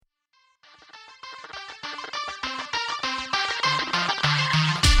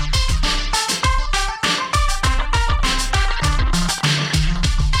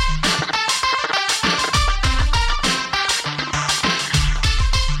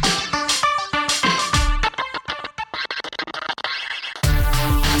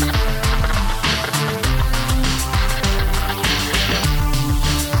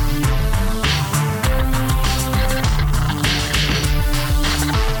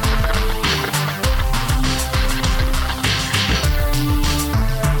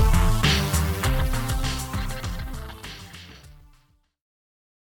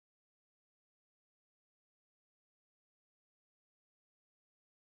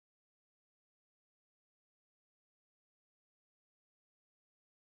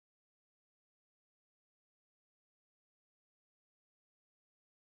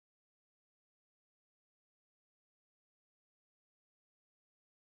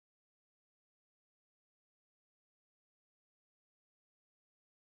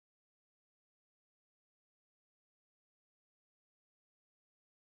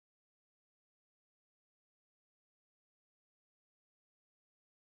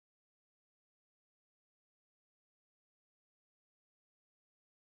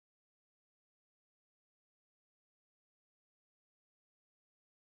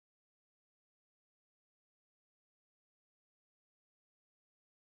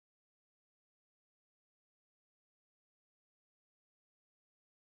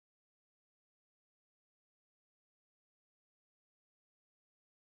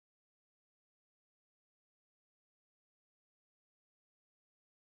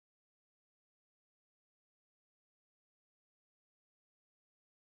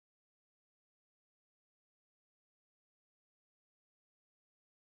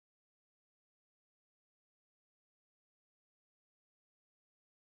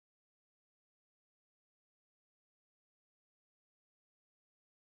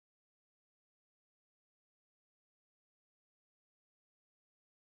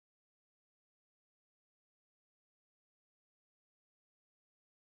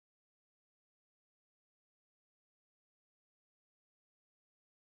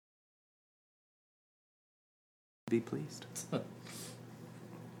be pleased.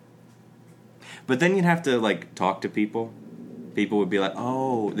 But then you'd have to, like, talk to people. People would be like,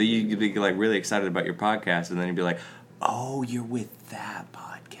 oh, you'd be, like, really excited about your podcast, and then you'd be like, oh, you're with that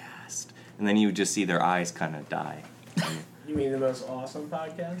podcast. And then you would just see their eyes kind of die. You mean the most awesome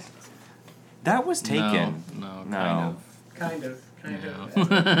podcast? That was taken. No. Kind of.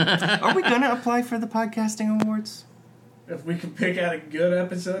 Are we going to apply for the podcasting awards? If we could pick out a good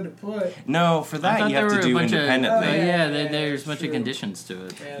episode to put. No, for that you have to do independently. There's a bunch of conditions to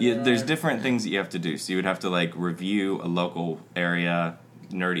it. There's different things that you have to do. So you would have to, like, review a local area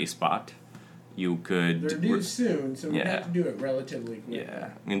nerdy spot. You could... They're due soon, so we have to do it relatively quickly. Yeah.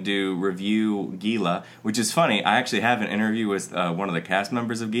 You can do review Gila, which is funny. I actually have an interview with one of the cast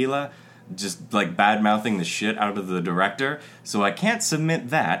members of Gila, just, like, bad-mouthing the shit out of the director. So I can't submit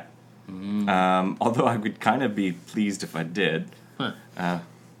that. Although I would kind of be pleased if I did. Huh.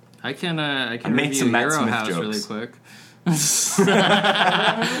 I can made some Matt Euro Smith House jokes really quick. You're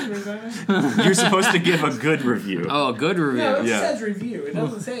supposed to give a good review. Oh, a good review. No, it says review. It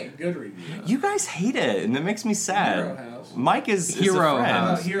doesn't say good review. You guys hate it, and it makes me sad. Hero House. Mike is Hero a friend.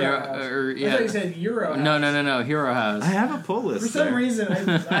 House. Hero House. I thought you said Euro House. No. Hero House. I have a pull list. For some there. reason,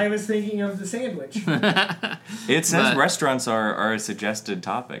 I was thinking of the sandwich. It says restaurants are a suggested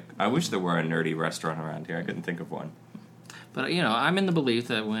topic. I wish there were a nerdy restaurant around here. I couldn't think of one. But, I'm in the belief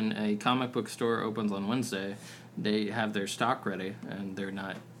that when a comic book store opens on Wednesday, they have their stock ready, and they're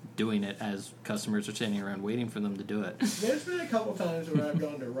not doing it as customers are standing around waiting for them to do it. There's been a couple times where I've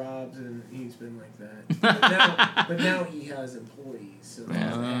gone to Rob's, and he's been like that. But now he has employees, so that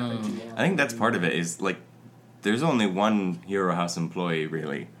doesn't happen too often. I think that's part of it is, like, there's only one Hero House employee,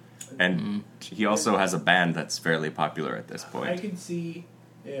 really. And he also has a band that's fairly popular at this point. I could see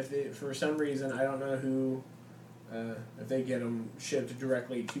if for some reason, I don't know who, if they get them shipped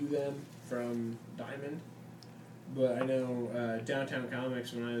directly to them from Diamond. But I know Downtown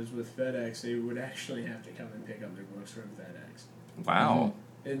Comics, when I was with FedEx, they would actually have to come and pick up their books from FedEx. Wow.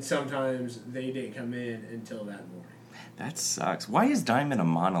 And sometimes they didn't come in until that morning. That sucks. Why is Diamond a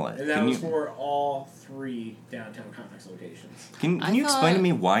monolith? And that was for all 3 Downtown Comics locations. Can you explain to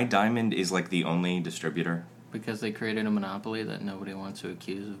me why Diamond is, like, the only distributor? Because they created a monopoly that nobody wants to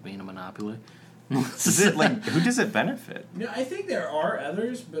accuse of being a monopoly. Is it, like, who does it benefit? No, I think there are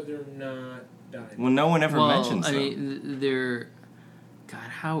others, but they're not Diamond. Well, no one ever mentions them. I mean, they're... God,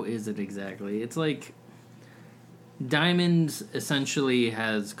 how is it exactly? It's like... Diamond essentially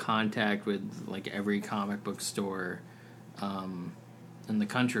has contact with, like, every comic book store in the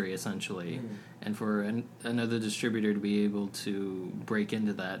country, essentially. And for another distributor to be able to break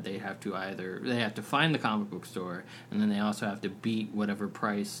into that, they have to find the comic book store, and then they also have to beat whatever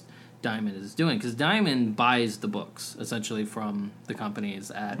price Diamond is doing, because Diamond buys the books essentially from the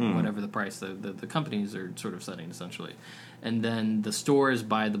companies at whatever the price the companies are sort of setting, essentially, and then the stores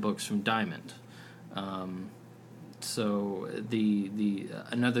buy the books from Diamond. So the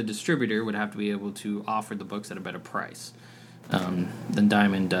another distributor would have to be able to offer the books at a better price than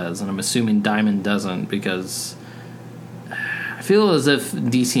Diamond does, and I'm assuming Diamond doesn't, because I feel as if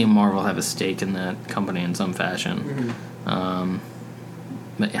DC and Marvel have a stake in that company in some fashion.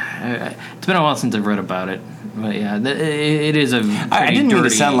 But yeah, it's been a while since I've read about it. But yeah, it is a. I didn't mean to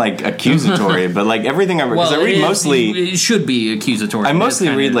sound like accusatory, but like everything I read, because I read mostly. It should be accusatory. I mostly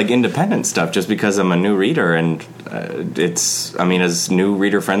read like independent stuff just because I'm a new reader, and it's. I mean, as new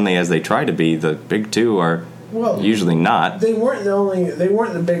reader friendly as they try to be, the big two are usually not. They weren't the only. They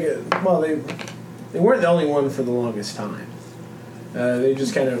weren't the biggest. Well, they weren't the only one for the longest time. They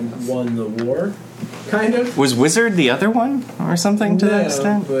just kind of won the war, kind of. Was Wizard the other one, or something to that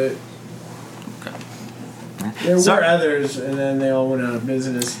extent? But there were others, and then they all went out of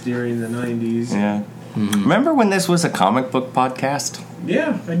business during the 90s. Yeah. Remember when this was a comic book podcast?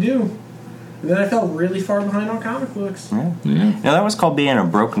 Yeah, I do. And then I fell really far behind on comic books. Yeah. Now, that was called being a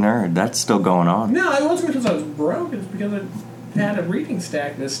broke nerd. That's still going on. No, it wasn't because I was broke. It's because I had a reading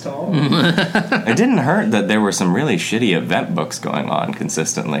stack this tall. It didn't hurt that there were some really shitty event books going on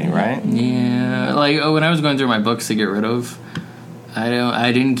consistently, right? Yeah, like when I was going through my books to get rid of,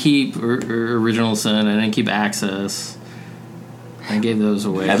 I didn't keep Original Sin. I didn't keep Access. I gave those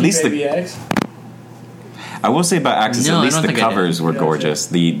away. At least Baby X. I will say about Access, No, at least I don't the think I covers did. were gorgeous.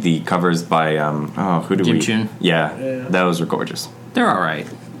 The covers by who do Jim we? Choon? Yeah, those were gorgeous. They're all right.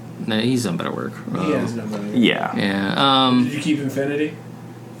 He's done better work. He has no money. Yeah. Yeah. Did you keep Infinity?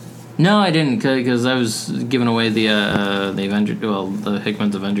 No, I didn't, because I was giving away the Avengers, the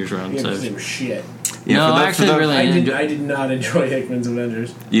Hickman's Avengers run. Yeah, So because they were shit. Yeah, no, I actually really enjoyed. I did not enjoy Hickman's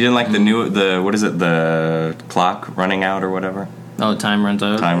Avengers. You didn't like the what is it, the clock running out or whatever? Oh, time runs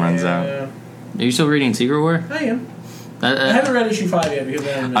out. Time runs out. Are you still reading Secret War? I am. I haven't read issue 5 yet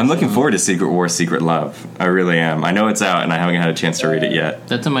because I'm looking forward to Secret War, Secret Love. I really am. I know it's out, and I haven't had a chance to read it yet.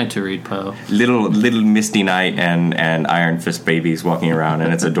 That's in my to-read pile. Little Misty Knight and Iron Fist babies walking around,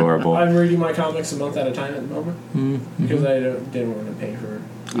 and it's adorable. I'm reading my comics a month at a time at the moment because I didn't want to pay for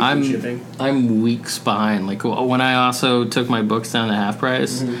shipping. I'm weeks behind. Like when I also took my books down to half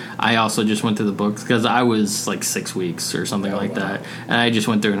price, I also just went through the books because I was like 6 weeks or something like that, and I just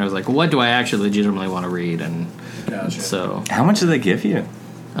went through and I was like, what do I actually legitimately want to read? And so, how much do they give you?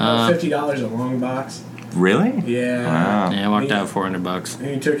 $50 a long box. Really? Yeah. Wow. Yeah, I walked out $400. And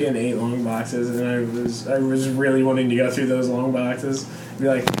he took in 8 long boxes, and I was really wanting to go through those long boxes. Be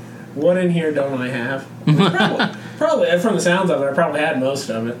like, what in here don't I have? Probably from the sounds of it, I probably had most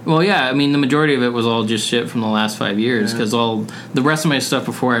of it. Well, yeah, I mean, the majority of it was all just shit from the last 5 years because all the rest of my stuff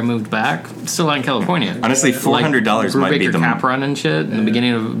before I moved back still out in California. Honestly, $400 might be the Cap Run and shit in the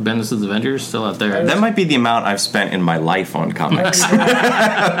beginning of Bendis' Avengers still out there. That might be the amount I've spent in my life on comics,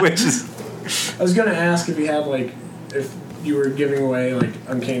 which is. I was gonna ask if you have if you were giving away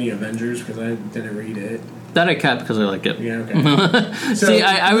Uncanny Avengers because I didn't read it. That I kept because I like it. Yeah, okay. So See,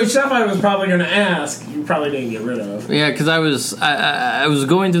 I was stuff I was probably going to ask, you probably didn't get rid of. Yeah, because I was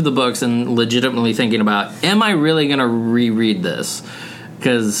going through the books and legitimately thinking about, am I really going to reread this?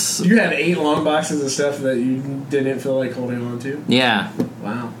 Because you had 8 long boxes of stuff that you didn't feel like holding on to. Yeah.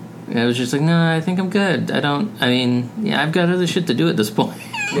 Wow. I was just like, no, I think I'm good. I've got other shit to do at this point.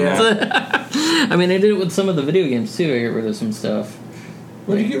 Yeah. I mean, I did it with some of the video games too. I got rid of some stuff.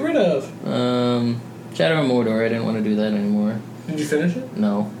 What did you get rid of? Shadow of Mordor, I didn't want to do that anymore. Did you finish it?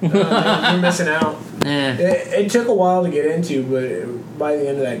 No. You're missing out. Yeah. It took a while to get into, but by the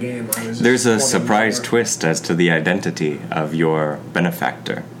end of that game, I was just There's a surprise twist as to the identity of your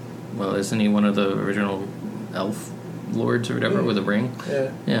benefactor. Well, isn't he one of the original elf lords or whatever with a ring?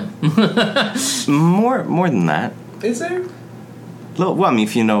 Yeah. Yeah. More than that. Is there? Well, I mean,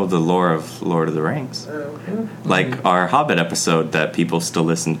 if you know the lore of Lord of the Rings. Like our Hobbit episode that people still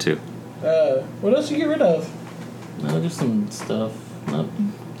listen to. What else did you get rid of? No, just some stuff. Not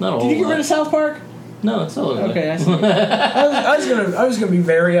a whole Did you get lot. rid of South Park? No, it's all over. Okay, I see. I was gonna be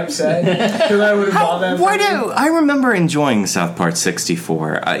very upset because I would have bought that. Why do I remember enjoying South Park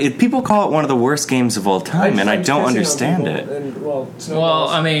 64? People call it one of the worst games of all time, and I don't understand it. Well,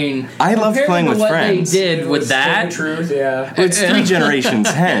 I mean, I love playing with friends. They did with that. Truth, yeah. It's 3 generations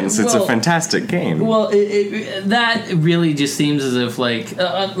hence. It's a fantastic game. Well, that really just seems as if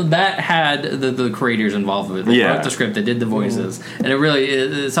that had the creators involved with it. They wrote the script, they did the voices, and it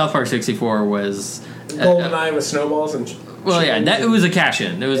really South Park 64 was. GoldenEye with snowballs and. Well, yeah, it was a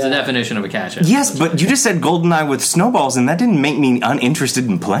cash-in. It was the definition of a cash-in. Yes, but you just said GoldenEye with snowballs, and that didn't make me uninterested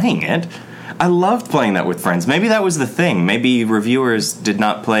in playing it. I loved playing that with friends. Maybe that was the thing. Maybe reviewers did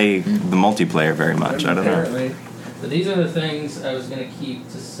not play the multiplayer very much. I don't know. But these are the things I was going to keep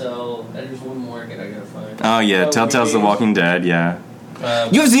to sell. There's one more I got to find. Oh, yeah. Telltale's The Walking Dead, yeah.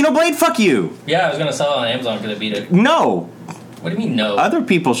 You have Xenoblade? Fuck you! Yeah, I was going to sell it on Amazon because I beat it. No! What do you mean, no? Other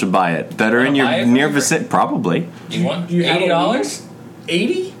people should buy it that are in your near vicinity. Probably. Do you want $80?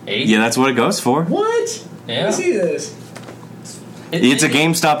 80? Yeah, that's what it goes for. What? Yeah. I see this. It's a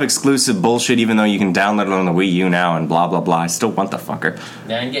GameStop exclusive bullshit, even though you can download it on the Wii U now and blah, blah, blah. I still want the fucker.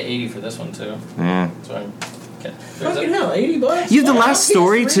 Yeah, I can get 80 for this one, too. Yeah. So okay. Fucking hell, $80? You have the last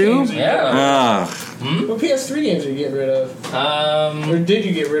story, too? Yeah. What PS3 games are you getting rid of? Or did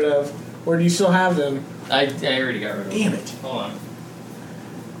you get rid of? Or do you still have them? I already got rid of them. Damn it. Hold on.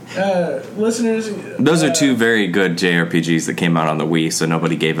 Listeners... Those are 2 very good JRPGs that came out on the Wii, so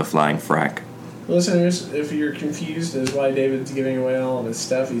nobody gave a flying frack. Listeners, if you're confused as why David's giving away all of his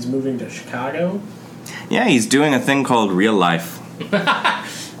stuff, he's moving to Chicago. Yeah, he's doing a thing called real life. But,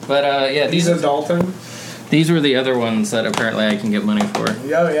 yeah, He's adulting. These were the other ones that apparently I can get money for. Oh,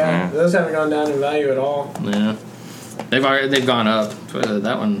 yeah. Those haven't gone down in value at all. Yeah. They've gone up.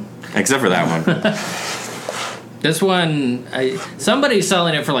 That one... Except for that one. This one, somebody's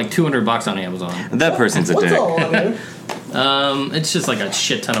selling it for like $200 on Amazon. That person's a What's dick. all on it? It's just like a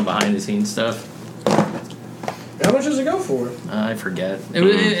shit ton of behind the scenes stuff. How much does it go for? I forget.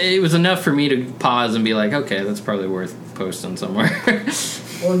 It was enough for me to pause and be like, okay, that's probably worth posting somewhere.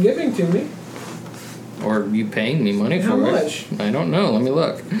 Well, giving to me. Or you paying me money How for much? it. I don't know. Let me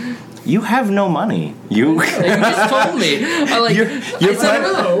look. You have no money. You just told me. You're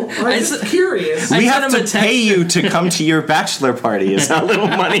No, I'm just curious. We have to pay you to come to your bachelor party. Is how little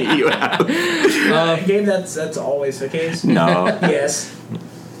money you have. Gabe, that's always the case. No. Yes.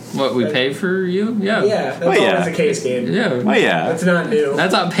 What, we pay for you? Yeah. Yeah, that's always the case, Gabe. Yeah. Well, yeah. That's not new.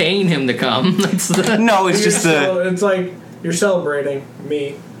 That's not paying him to come. No, it's just it's like you're celebrating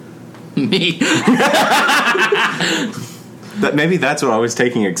me. Me. Maybe that's what I was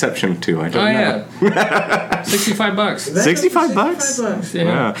taking exception to. I don't know. Yeah. $65. 65 bucks? $65.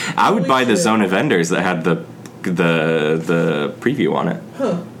 Yeah. I would Holy buy the shit. Zone of Enders that had the preview on it.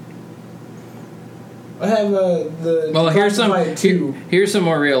 Huh. I have the. Well, here's some. Classified 2. Here's some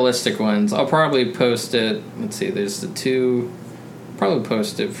more realistic ones. I'll probably post it. Let's see. There's the 2. Probably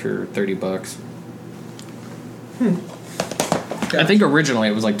post it for $30. I think originally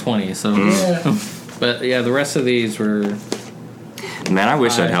it was like 20. So, Yeah. but yeah, the rest of these were. Man, I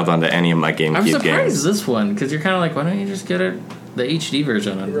wish I'd held on to any of my GameCube I'm surprised games. this one because you're kind of like, why don't you just get it the HD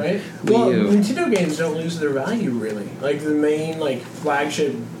version on Right? Wii Well, U? Nintendo games don't lose their value, really. Like, the main, like,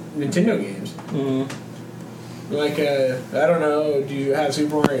 flagship Nintendo games. Mhm. Like, I don't know, do you have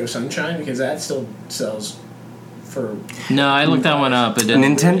Super Mario Sunshine? Because that still sells for... No, I looked that one up. It didn't.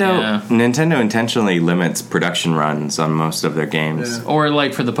 Yeah. Nintendo intentionally limits production runs on most of their games. Yeah. Or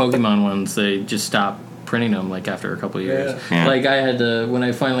like for the Pokemon ones, they just stopped printing them like after a couple of years. Yeah. Like I had to when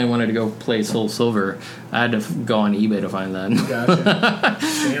I finally wanted to go play Soul Silver, I had to go on eBay to find that. Gotcha.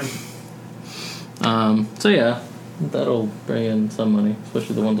 Damn. So yeah, that'll bring in some money,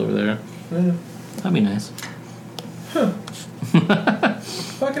 especially the ones over there. Yeah. That'd be nice.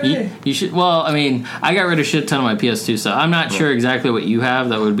 Fucking A. You should. Well, I mean, I got rid of a shit ton of my PS2 stuff. I'm not sure exactly what you have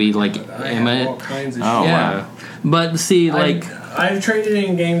that would be like. I am have I- all kinds of Oh, shit. yeah, wow. but see, like. I've traded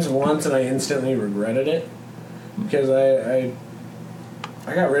in games once and I instantly regretted it because I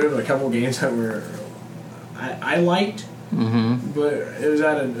got rid of a couple games that were I liked, but it was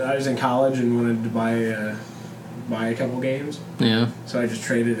I was in college and wanted to buy a couple games, Yeah. so I just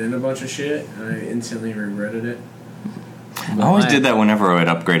traded in a bunch of shit and I instantly regretted it. I always did that whenever I would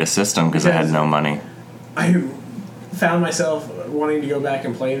upgrade a system because I had no money. I found myself wanting to go back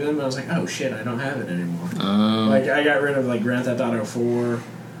and play them. And I was like, oh shit, I don't have it anymore. Like I got rid of like Grand Theft Auto 4.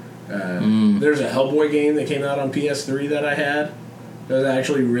 There's a Hellboy game that came out on PS3 that I had. That was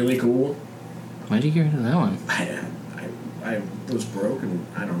actually really cool. Why'd you get rid of that one? I was broke and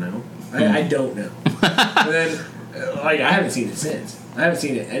I don't know. I don't know. And then like I haven't seen it since. I haven't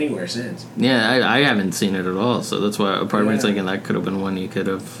seen it anywhere since. Yeah, I haven't seen it at all, so that's why part of me is Yeah. thinking that could have been one you could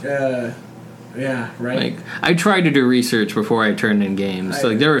have. Yeah, right. Like, I tried to do research before I turned in games. So,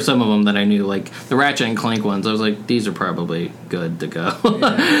 like, there were some of them that I knew, like the Ratchet and Clank ones. I was like, these are probably good to go.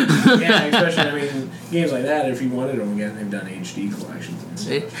 Yeah, especially I mean games like that. If you wanted them again, they've done HD collections and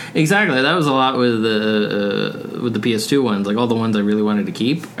stuff. Exactly. That was a lot with the PS2 ones. Like all the ones I really wanted to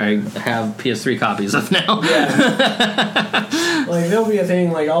keep, I have PS3 copies of now. Yeah. Like there'll be a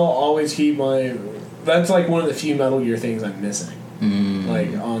thing like I'll always keep my. That's like one of the few Metal Gear things I'm missing.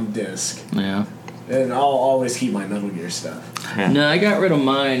 Like on disc. Yeah. And I'll always keep my Metal Gear stuff. Yeah. No, I got rid of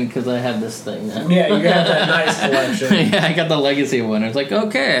mine because I had this thing now. Yeah, you got that nice collection. Yeah, I got the Legacy one. I was like,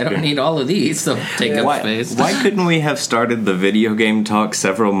 okay, I don't need all of these to take up Why, space. why couldn't we have started the video game talk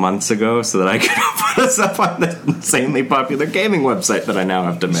several months ago so that I could have put us up on the insanely popular gaming website that I now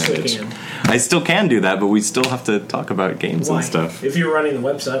have to manage? Still can. I still can do that, but we still have to talk about games Why? and stuff. If you're running the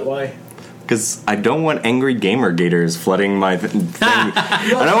website, why? Because I don't want angry gamer gators flooding my thing.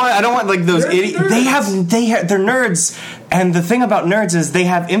 I don't want like those They're idiots. nerds. They're nerds, and the thing about nerds is they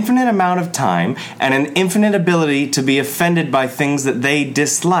have infinite amount of time and an infinite ability to be offended by things that they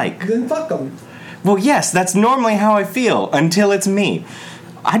dislike. Then fuck them. Well, yes, that's normally how I feel until it's me.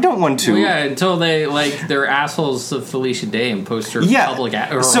 I don't want to. Well, yeah, until they like they're assholes of Felicia Day and post her public.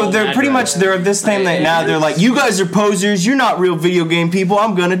 So they're pretty much they're this thing that now they're like, you guys are posers. You're not real video game people.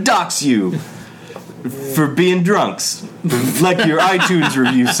 I'm gonna dox you for being drunks, like your iTunes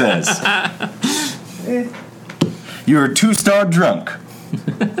review says. You're a 2-star drunk.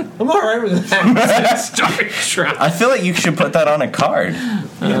 I'm alright with that. I feel like you should put that on a card.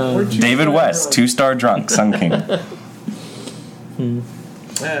 We're two David star West, drunk. 2-star drunk, Sun King.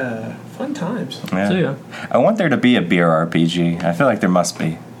 Fun times. Yeah. So yeah. I want there to be a beer RPG. I feel like there must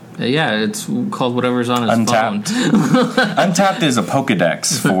be. Yeah, it's called whatever's on his Untapped. phone. Untapped is a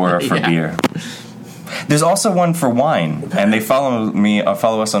Pokedex for Yeah. beer. There's also one for wine, and they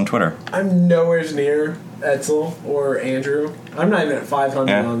follow us on Twitter. I'm nowhere near Etzel or Andrew. I'm not even at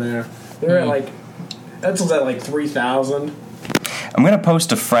 500 Yeah. on there. They're at like Etzel's at like 3,000. I'm going to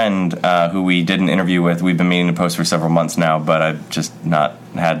post a friend who we did an interview with. We've been meaning to post for several months now, but I've just not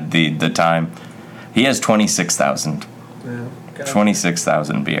had the time. He has 26,000. Yeah. God.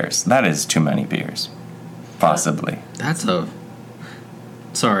 26,000 beers. That is too many beers. Possibly. That's a.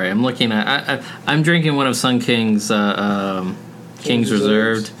 Sorry, I'm looking at. I'm drinking one of Sun King's King's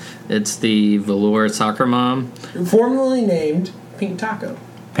Reserved. It's the Velour Soccer Mom. Formerly named Pink Taco.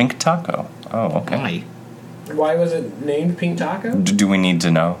 Pink Taco. Oh, okay. Why? Why was it named Pink Taco? Do we need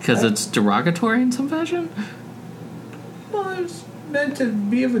to know? Because it's derogatory in some fashion? Well, it was meant to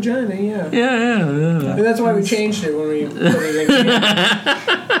be a vagina, yeah. Yeah. And that's why we changed it when we put it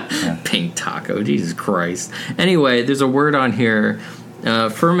in. Pink taco, Jesus Christ. Anyway, there's a word on here.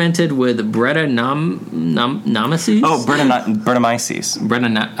 Fermented with Brettanomyces? Oh, Brettanomyces.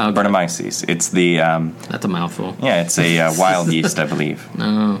 Brettanomyces. It's the... That's a mouthful. Yeah, it's a wild yeast, I believe.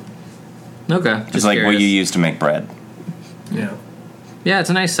 Oh. Okay. It's like what you use to make bread. Yeah. Yeah, it's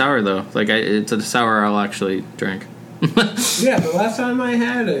a nice sour, though. Like, it's a sour I'll actually drink. Yeah, the last time I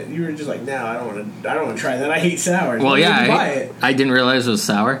had it, you were just like, "No, I don't want to try that. I hate sours." Well, yeah, buy it. I didn't realize it was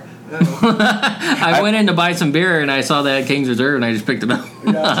sour. Oh. I went in to buy some beer, and I saw that King's Reserve, and I just picked it up.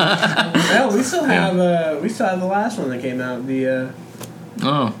 Well, we still have the last one that came out. I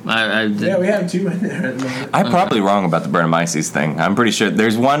did. Yeah, we have two in there at the moment. I'm probably wrong about the Brettanomyces thing. I'm pretty sure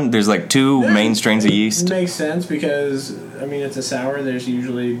there's like two main strains of yeast. It makes sense because it's a sour. There's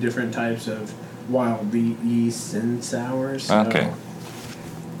usually different types of wild yeast in sours. So Okay.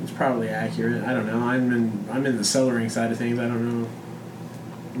 it's probably accurate. I don't know. I'm in the cellaring side of things. I don't know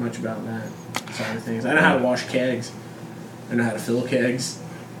much about that side of things. I know how to wash kegs. I know how to fill kegs.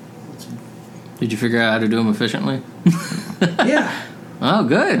 Did you figure out how to do them efficiently? Yeah. Oh,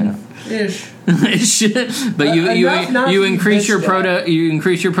 good. Ish. But you increase your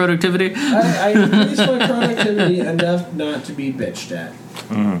productivity. I increase my productivity enough not to be bitched at.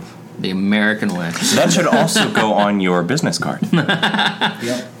 Mm. The American way. That should also go on your business card.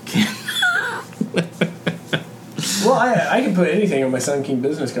 Yep. Well, I can put anything on my Sun King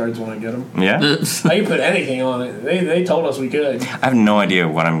business cards when I get them. Yeah, I can put anything on it. They told us we could. I have no idea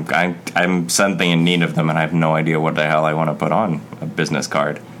what I'm something in need of them, and I have no idea what the hell I want to put on a business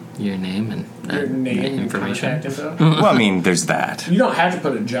card. Your name and Your name and information. contact info. Well, I mean, there's that. You don't have to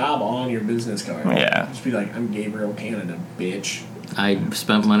put a job on your business card. Yeah. Just be like, I'm Gabriel Canada, bitch. I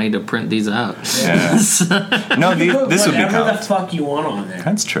spent money to print these out. Yeah. No, You put this would be whatever the count. fuck you want on there.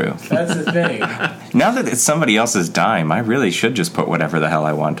 That's true. That's the thing. Now that it's somebody else's dime, I really should just put whatever the hell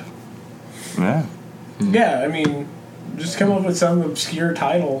I want. Yeah. Yeah, just come up with some obscure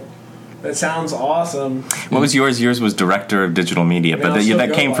title that sounds awesome. What was yours? Yours was director of digital media, Yeah, but I'll still that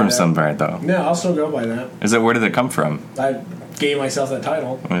go came by from that. somewhere, though. No, I'll still go by that. Where did it come from? I gave myself that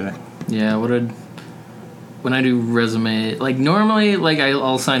title. Yeah, when I do resume, like normally, like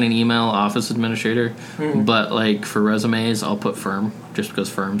I'll sign an email office administrator, but like for resumes, I'll put firm just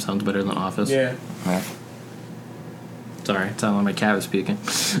because firm sounds better than office. Yeah. Sorry, it sounded like my cat was speaking.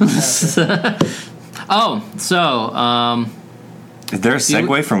 Oh, so Is there a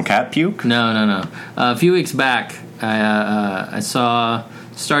segue from cat puke? no. A few weeks back, I saw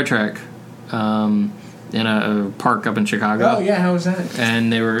Star Trek in a park up in Chicago. Oh yeah, how was that?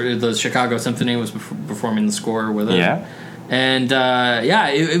 And the Chicago Symphony was performing the score with it. Yeah. And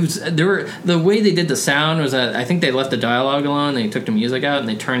it was the way they did the sound was that I think they left the dialogue alone. They took the music out and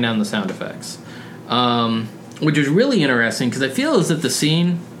they turned down the sound effects, which was really interesting because I feel as if the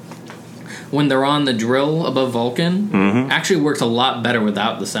scene when they're on the drill above Vulcan actually works a lot better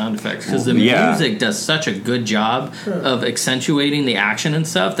without the sound effects because the music does such a good job of accentuating the action and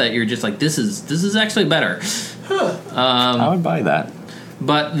stuff that you're just like this is actually better. I would buy that.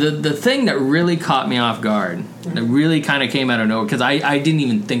 But the thing that really caught me off guard, that really kind of came out of nowhere, because I didn't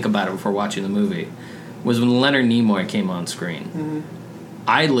even think about it before watching the movie, was when Leonard Nimoy came on screen.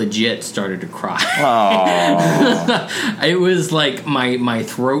 I legit started to cry. It was like my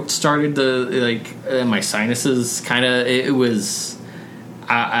throat started to, my sinuses kind of, it was,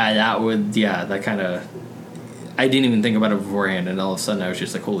 that kind of, I didn't even think about it beforehand, and all of a sudden I was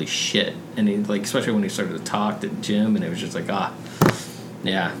just like, holy shit. And he, especially when he started to talk to Jim, and it was just like,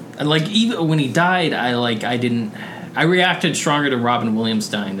 yeah. And even when he died, I reacted stronger to Robin Williams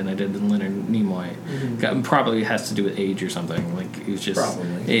dying than I did to Leonard Nimoy. Probably has to do with age or something. He was just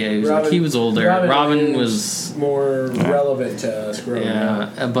probably. Yeah, he was older. Robin was more relevant to us growing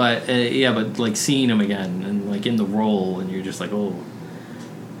up. But seeing him again and in the role, and you're just like, oh,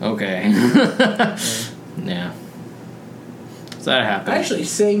 okay, yeah. So that happened. I actually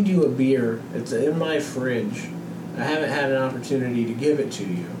saved you a beer. It's in my fridge. I haven't had an opportunity to give it to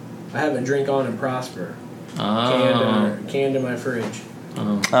you. I have a Drink On and Prosper canned in my fridge.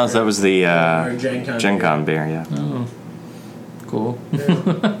 Oh, so that was the Gen Con beer, yeah. Oh, cool.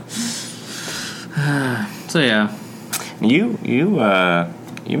 Yeah. So yeah, you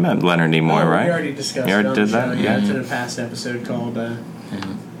met Leonard Nimoy, right? We already discussed You it already on did the that? show. Yeah. It's in a past episode called Long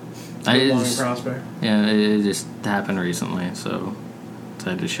and Prosper. Yeah, it just happened recently, so I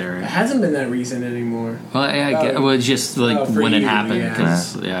had to share It it. hasn't been that recent anymore. Well, it was just for when it you, happened, yeah.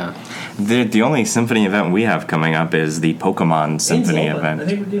 because The only symphony event we have coming up is the Pokemon Symphony Zelda. event. I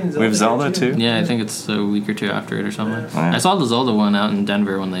think we're getting Zelda. We have Zelda here, too? Yeah, I think it's a week or two after it or something. Yeah. I saw the Zelda one out in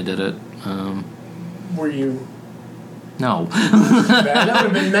Denver when they did it. Were you? No. That would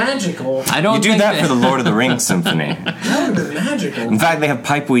have been magical. I don't You do think that for the Lord of the Rings Symphony. That would have been magical. In fact, they have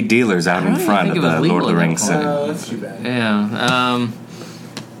pipeweed dealers out I in don't even front think of it was the legal Lord of the at that Rings point. Symphony. That's too bad. Yeah.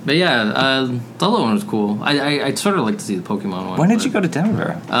 But yeah, Zelda one was cool. I'd sort of like to see the Pokemon one. When did but- you go to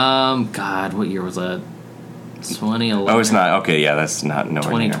Denver? God, what year was that? 2011. Oh, it's not. Okay, yeah, that's not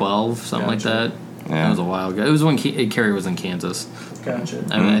nowhere near. 2012, something like Gotcha. that. Yeah. That was a while ago. It was when Carrie was in Kansas. Gotcha.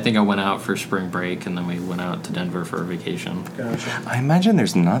 I mean, I think I went out for spring break, and then we went out to Denver for a vacation. Gotcha. I imagine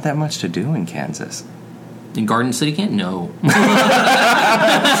there's not that much to do in Kansas. In Garden City, can't? No.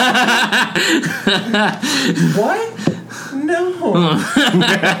 What? No.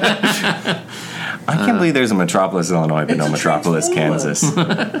 I can't believe there's a Metropolis, Illinois, but It's no a Metropolis,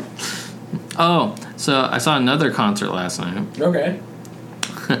 Transformer. Kansas. Oh, so I saw another concert last night. Okay.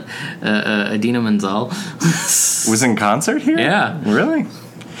 Idina Menzel. Was in concert here? Yeah. Really?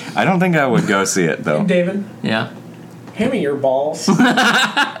 I don't think I would go see it, though. David, Yeah. hand me your balls.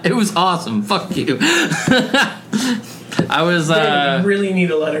 It was awesome. Fuck you. I was David, you really need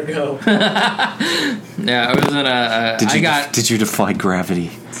to let her go. yeah, I was in a Did you defy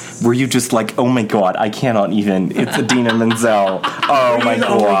gravity? Were you just like, oh my god, I cannot even. It's Idina Menzel. Oh Were my you the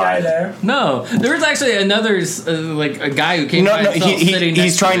only guy god. there? No, there was actually another like a guy who came by No, himself sitting he's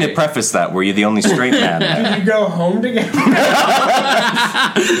next trying to to me. preface that. Were you the only straight man there? Did you go home together?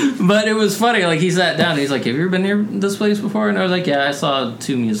 But it was funny. Like he sat down. And he's like, "Have you ever been here this place before?" And I was like, "Yeah, I saw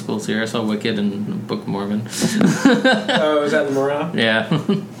 2 musicals here. I saw Wicked and Book of Mormon." Oh, was that the morale? Yeah.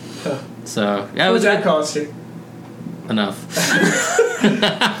 So yeah, it What was did that cost you? enough.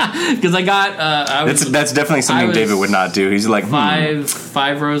 Because I got I was That's definitely something I was David would not do. He's like,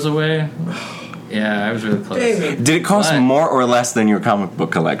 five rows away. Yeah, I was really close. David. Did it cost What? more or less than your comic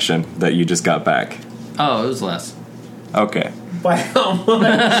book collection that you just got back? Oh, it was less. Okay. By how much?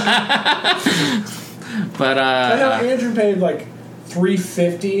 But I know Andrew paid like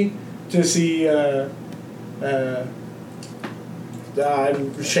 $350 to see.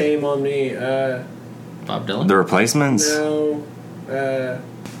 Shame on me. Bob Dylan. The Replacements? No.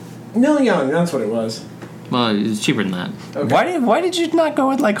 Neil Young. That's what it was. Well, it was cheaper than that. Okay. Why did you not go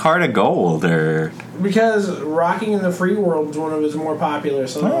with like Heart of Gold or? Because "Rocking in the Free World" is one of his more popular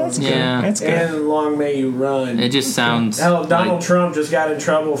songs. Yeah. It's good. And "Long May You Run." It just sounds. Hell, Donald like, Trump just got in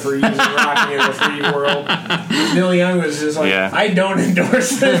trouble for using "Rocking in the Free World." Neil Young was just like, Yeah. I don't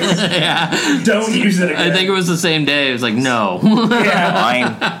endorse this. yeah. Don't use it again. I think it was the same day. It was like, no.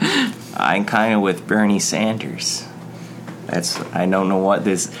 Yeah. I'm kind of with Bernie Sanders. I don't know what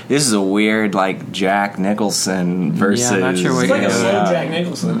this is a weird like Jack Nicholson versus. Yeah, I'm not sure what It's like a Yeah. slow Jack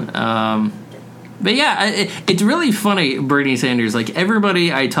Nicholson. But yeah, it's really funny, Bernie Sanders. Like,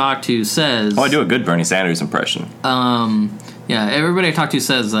 everybody I talk to says... Oh, I do a good Bernie Sanders impression. Yeah, everybody I talk to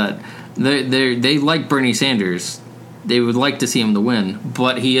says that they like Bernie Sanders. They would like to see him to win,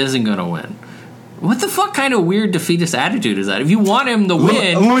 but he isn't going to win. What the fuck kind of weird defeatist attitude is that? If you want him to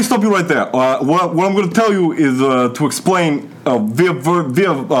win... Let me stop you right there. What I'm going to tell you is to explain via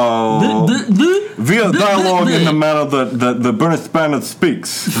dialogue in the manner that Bernie Sanders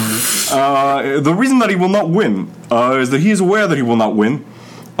speaks. The reason that he will not win is that he is aware that he will not win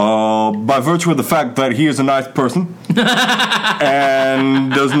by virtue of the fact that he is a nice person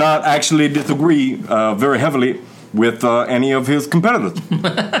and does not actually disagree very heavily with any of his competitors.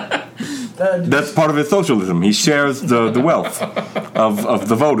 That's part of his socialism. He shares the wealth of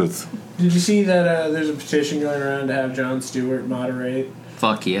the voters. Did you see that there's a petition going around to have Jon Stewart moderate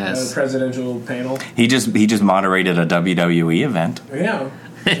Fuck a yes. presidential panel? He just moderated a WWE event. Yeah.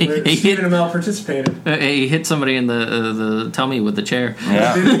 He Stephen Amell participated. He hit somebody in the tummy with the chair.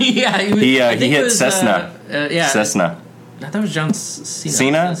 Yeah. Yeah, he, was, He I think hit it was, Cessna. Yeah, Cessna. that was John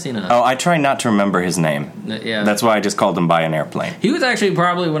Cena. Cena? Oh, I try not to remember his name. Yeah, That's why I just called him by an airplane. he was actually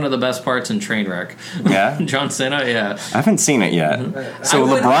probably one of the best parts in Trainwreck. Yeah? John Cena. Yeah. I haven't seen it yet. So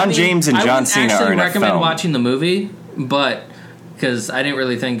LeBron James and John Cena are in a I recommend film. watching the movie, but because I didn't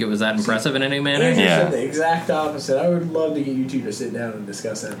really think it was that impressive in any manner. Andrew Yeah. said the exact opposite. I would love to get you two to sit down and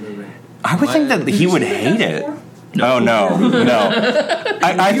discuss that movie. I would think that he would hate it. Before? Oh no, no!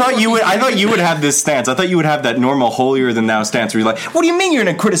 I thought you would. I thought you would have this stance. I thought you would have that normal holier than thou stance where you're like, "What do you mean you're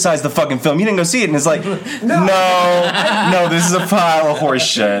going to criticize the fucking film? You didn't go see it." And it's like, no, this is a pile of horse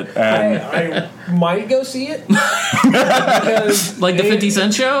shit. And I might go see it. Because Like the 50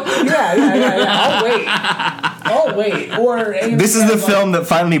 Cent show? Yeah. I'll wait. Or this is the film that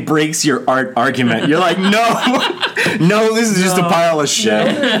finally breaks your art argument. You're like, no, No, this is just a pile of shit.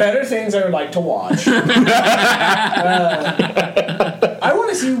 There's better things I would like to watch. I want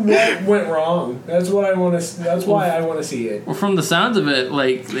to see what went wrong. That's what I want to. That's why I want to see it. Well, from the sounds of it,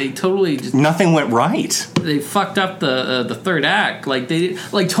 like they totally just Nothing went right. they fucked up the third act. Like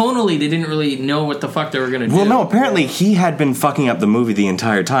tonally, they didn't really know what the fuck they were gonna do. Well, no, apparently he had been fucking up the movie the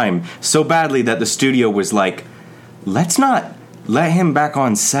entire time so badly that the studio was like, let's not let him back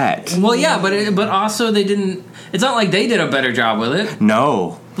on set. Well, yeah, but also they didn't. It's not like they did a better job with it.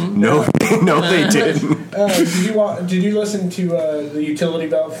 No, they didn't. Did you listen to the Utility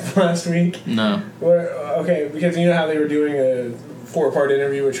Belt from last week? No, Okay, because you know how they were doing a 4-part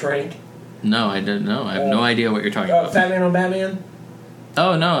interview with Trank? no, I didn't know. I have no idea what you're talking about. Fat Man on Batman?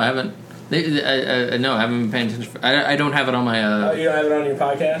 Oh no, I haven't. No, I haven't been paying attention. I don't have it on my. You don't have it on your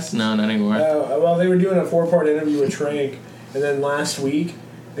podcast? No, not anymore. Well, they were doing a 4-part interview with Trank, and then last week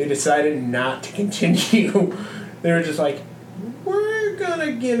they decided not to continue. They were just like, we're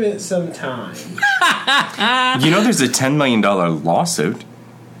gonna give it some time. You know, there's a $10 million lawsuit.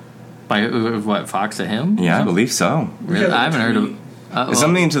 By what, Fox to him? Yeah, I believe so. Really? I haven't heard of. It's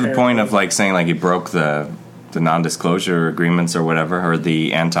something to the point of like saying like he broke the non-disclosure agreements or whatever, or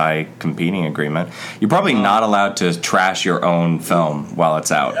the anti-competing agreement. You're probably not allowed to trash your own film while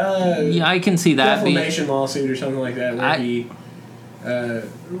it's out. Yeah, I can see that. Defamation lawsuit or something like that, where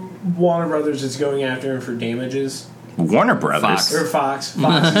Warner Brothers is going after him for damages. Warner Brothers. Fox. Or Fox.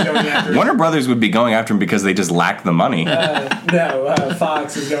 Fox is going after him. Warner Brothers would be going after him because they just lack the money.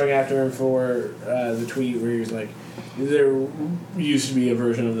 Fox is going after him for the tweet where he was like, there used to be a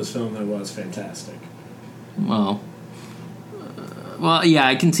version of this film that was fantastic. Well, yeah,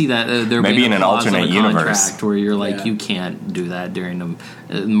 I can see that there Maybe being in a an clause alternate in the universe contract where you're like, Yeah. you can't do that during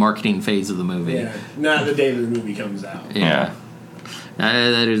the marketing phase of the movie. Yeah, not the day the movie comes out. Yeah.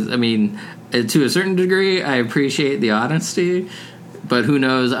 That is, I mean, to a certain degree, I appreciate the honesty, but who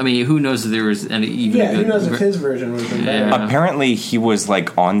knows? I mean, who knows if there was any even. Yeah, who knows if his version would have been better. Yeah. Apparently, he was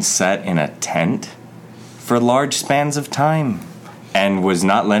like on set in a tent for large spans of time, and was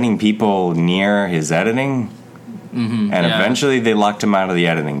not letting people near his editing. And yeah. eventually, they locked him out of the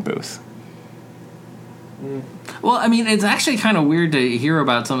editing booth. Well, I mean, it's actually kind of weird to hear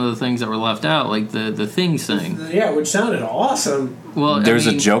about some of the things that were left out, like the Things thing. Yeah, which sounded awesome. Well, There's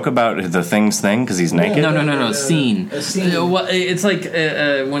I mean, a joke about the Things thing because he's naked. No. Scene. A scene. Well, it's like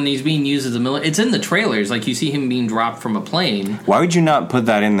when he's being used as a military. It's in the trailers. Like you see him being dropped from a plane. Why would you not put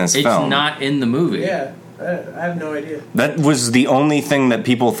that in this It's film? not in the movie. Yeah, I have no idea. That was the only thing that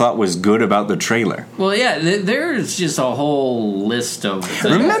people thought was good about the trailer. Well, yeah, there's just a whole list of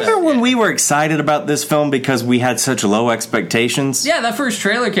things. Remember when we were excited about this film because we had such low expectations? Yeah, that first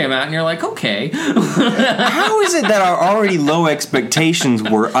trailer came out, and you're like, okay. How is it that our already low expectations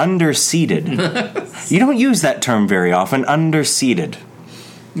were underseeded? You don't use that term very often, underseeded.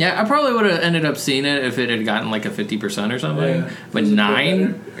 Yeah, I probably would have ended up seeing it if it had gotten like a 50% or something. Yeah. But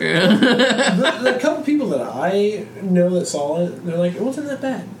 9? The couple people that I know that saw it, they're like, it wasn't that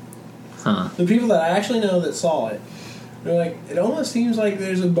bad. Huh. The people that I actually know that saw it, they're like, it almost seems like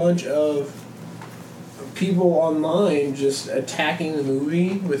there's a bunch of people online just attacking the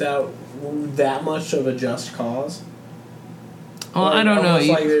movie without that much of a just cause. Well, Like, I don't know. almost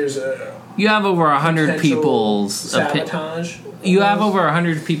like there's a You have over 100 potential people's sabotage. You have over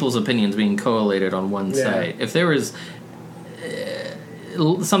 100 people's opinions being collated on one Yeah. site. If there was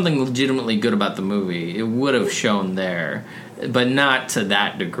something legitimately good about the movie, it would have shown there, but not to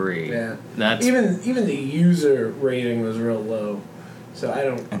that degree. Yeah, That's even the user rating was real low, so I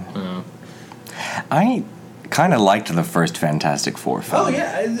don't. I kind of liked the first Fantastic Four film. Oh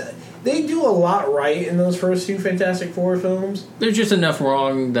yeah, they do a lot right in those first 2 Fantastic Four films. there's just enough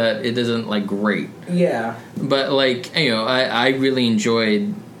wrong that it isn't like great. Yeah, But like I really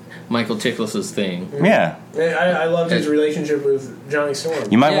enjoyed Michael Chiklis's thing. Yeah. I loved his relationship with Johnny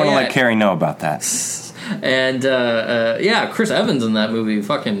Storm. You might Yeah, want to yeah. let Carrie know about that. And yeah, Chris Evans in that movie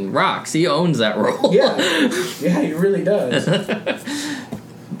fucking rocks. He owns that role. Yeah, he really does.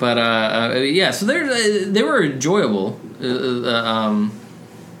 But yeah, so they were enjoyable.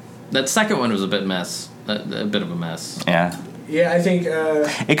 That second one was a bit of a mess. Yeah. Yeah, I think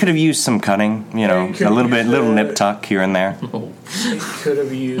It could have used some cutting, It could a little use, little nip tuck here and there. it could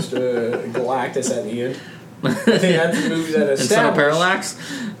have used Galactus at the end. I think that's the movie that Instead of established. Parallax.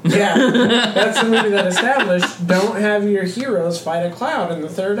 Yeah, that's the movie that established don't have your heroes fight a cloud in the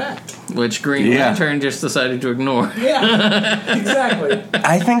third act. Which Green Lantern just decided to ignore. Yeah, exactly.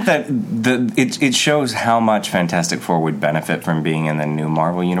 I think that it shows how much Fantastic Four would benefit from being in the new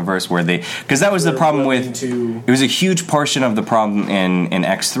Marvel universe, where because that was the problem with it was a huge portion of the problem in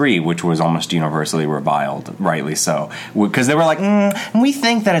X3, which was almost universally reviled, rightly so, because they were like, we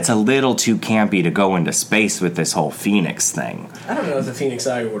think that it's a little too campy to go into space with this whole Phoenix thing. I don't know if the Phoenix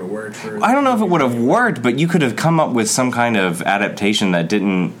Saga would have worked for. I don't know if it would have worked, but you could have come up with some kind of adaptation that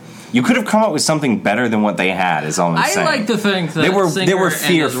didn't. You could have come up with something better than what they had. Is all I'm saying. I like to think that they were Singer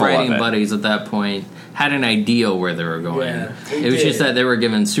fearful and his writing of it. buddies at that point had an idea where they were going. Yeah, it was just that they were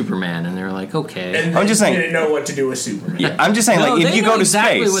given Superman, and they were like, okay. And I'm just saying, they didn't know what to do with Superman. Yeah, I'm just saying, No, like if they you knew go to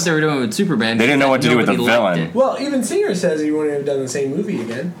exactly space, what they were doing with Superman. They didn't know what to do with the nobody liked villain. it. Well, even Singer says he wouldn't have done the same movie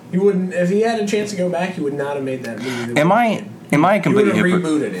again. He wouldn't. If he had a chance to go back, he would not have made that movie. Am I a He would complete have hypocrite?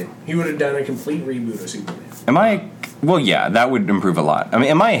 rebooted it. He would have done a complete reboot of Superman. Am I? Well, yeah, that would improve a lot. I mean,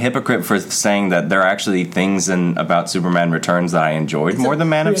 am I a hypocrite for saying that there are actually things about Superman Returns that I enjoyed more than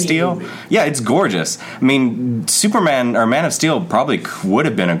Man of pretty Steel? movie. Yeah, it's gorgeous. I mean, Superman or Man of Steel probably would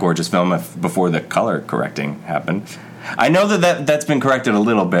have been a gorgeous film before the color correcting happened. I know that's been corrected a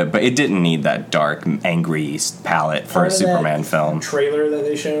little bit, but it didn't need that dark, angry palette for Part a of Superman that film. Trailer that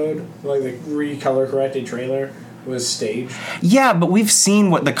they showed, like the recolor corrected trailer, was staged. Yeah, but we've seen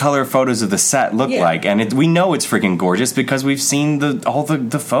what the color photos of the set look Yeah. like, and we know it's freaking gorgeous because we've seen all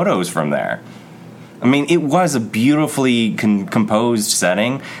the photos from there. I mean, it was a beautifully composed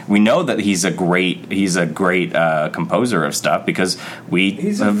setting. We know that he's a great composer of stuff because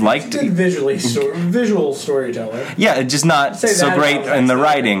He's a good visual storyteller. Yeah, just not Say so that great about in the that.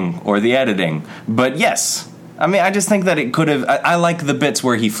 writing or the editing. But yes. I mean, I just think that it could have. I like the bits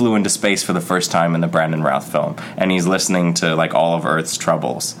where he flew into space for the first time in the Brandon Routh film, and he's listening to like all of Earth's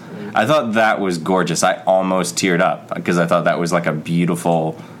troubles. I thought that was gorgeous. I almost teared up because I thought that was like a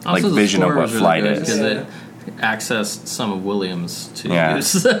beautiful Also, the vision of score what was really flight good is. because it accessed some of Williams to Yeah.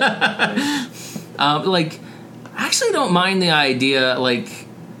 use. Like, I actually don't mind the idea. Like,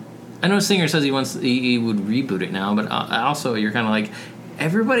 I know Singer says he would reboot it now, but also you're kind of like,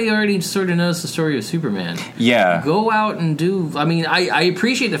 everybody already sort of knows the story of Superman. Yeah. Go out and do. I mean, I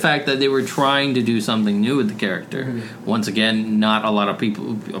appreciate the fact that they were trying to do something new with the character. Mm-hmm. Once again, not a lot of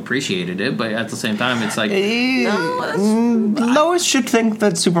people appreciated it, but at the same time, it's like, Lois should think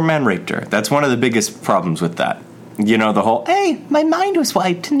that Superman raped her. That's one of the biggest problems with that. You know, the whole, hey, my mind was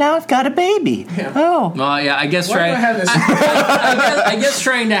wiped, and now I've got a baby. Yeah. Oh. well, yeah, I guess Why do I have this? I guess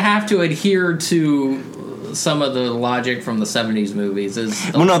trying to have to adhere to some of the logic from the 70s movies is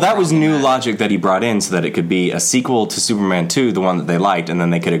Well, no, that was new problematic. logic that he brought in so that it could be a sequel to Superman 2, the one that they liked, and then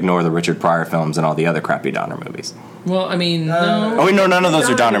they could ignore the Richard Pryor films and all the other crappy Donner movies. Well, I mean, no. Oh, wait, no, none of those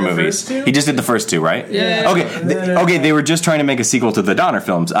are Donner Donner did the movies. first two? He just did the first two, right? Yeah. Okay, And then, okay, they were just trying to make a sequel to the Donner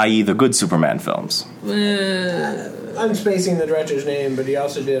films, i.e. the good Superman films. I'm spacing the director's name, but he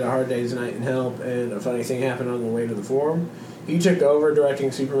also did A Hard Day's Night and Help, and a funny thing happened on the way to the forum. He took over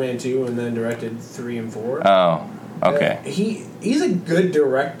directing Superman 2 and then directed 3 and 4. Oh, okay. He's a good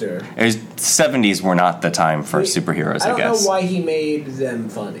director. 70s were not the time for superheroes, I don't guess. know why he made them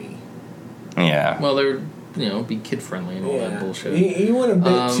funny. Yeah. Well, they're, be kid friendly and all that bullshit. He went a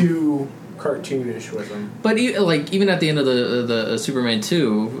bit too cartoonish with them. But even at the end of the Superman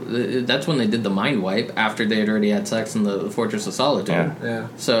 2, that's when they did the mind wipe after they had already had sex in the Fortress of Solitude. Yeah. Yeah.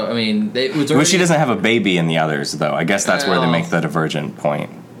 So I mean, it was already, Well, she doesn't have a baby in the others, though. I guess that's where they Oh. make the divergent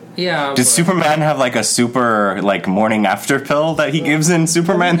point. Yeah. Did Superman have like a super like morning after pill that he gives in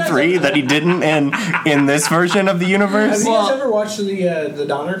Superman 3 that he didn't in this version of the Have universe? you Well- guys ever watched the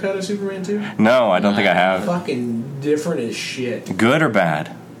Donner cut of Superman 2? No, I don't think I have. Fucking different as shit. Good or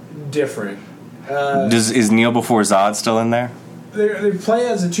bad? Different. Is Neil Before Zod still in there? They play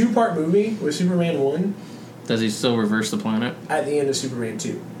as a 2-part movie with Superman 1 Does he still reverse the planet? at the end of Superman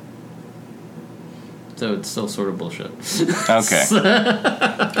 2. So it's still sort of bullshit. Okay.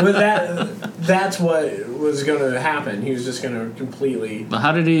 But that's what was going to happen. He was just going to completely. But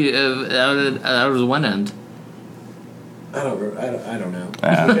how did he? How does one end? I don't know.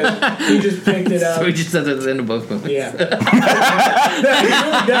 Because he just picked it up. So he just said at the end of both movies. Yeah. He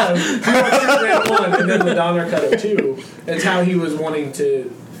really does. He went Superman 1 and then the Donner cut of 2. That's how he was wanting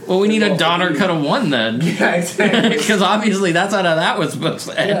to. Well, we need a Donner cut of 1 then. Yeah, exactly. Because obviously that's how that was supposed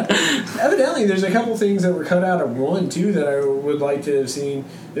to end. Yeah. Evidently, there's a couple things that were cut out of 1 too that I would like to have seen.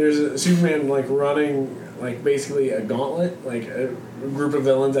 There's a Superman like running like basically a gauntlet, like a group of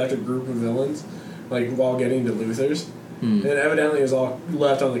villains after group of villains, like while getting to Luthor's. And evidently it was all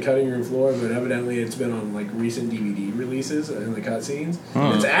left on the cutting room floor, but evidently it's been on like recent DVD releases and the cutscenes.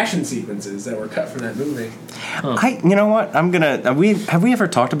 It's action sequences that were cut from that movie. You know what? I'm gonna. Have we ever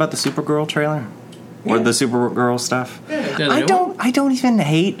talked about the Supergirl trailer? Or the Supergirl stuff? Yeah. I don't even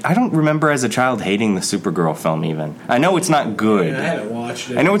hate. I don't remember as a child hating the Supergirl film even. I know it's not good. I hadn't watched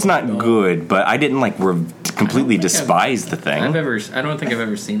it. I know it's not good, but I didn't like completely despise the thing. I don't think I've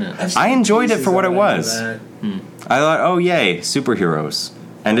ever seen it. I enjoyed it for what it was. That. I thought, oh yay, superheroes.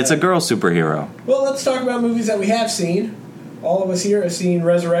 And it's a girl superhero. Well, let's talk about movies that we have seen. All of us here have seen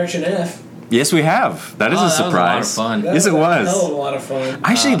Resurrection F. Yes, we have. That is a surprise. That was a lot of fun. Yes, it was. Hell of a lot of fun.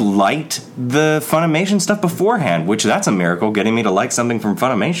 I actually liked the Funimation stuff beforehand, which that's a miracle, getting me to like something from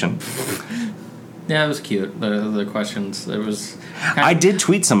Funimation. Yeah, it was cute. The questions. It was. I did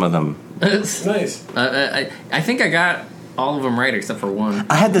tweet some of them. Nice. I think I got all of them right except for one.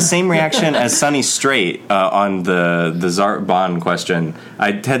 I had the same reaction as Sunny Straight on the Zarbon question.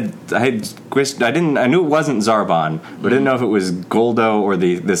 I knew it wasn't Zarbon, but I didn't know if it was Goldo or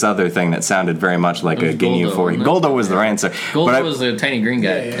this other thing that sounded very much like a Ginyu Force. Goldo was the right answer. Goldo was the tiny green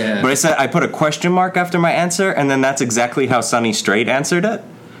guy. Yeah. But I put a question mark after my answer, and then that's exactly how Sunny Straight answered it.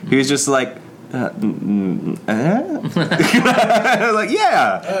 He was just like. Like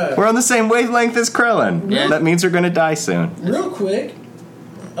we're on the same wavelength as Krillin. Yeah. That means we're gonna die soon. Real quick,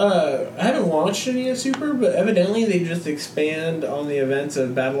 I haven't watched any of Super, but evidently they just expand on the events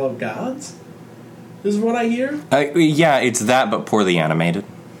of Battle of Gods. This is what I hear. Yeah, it's that, but poorly animated.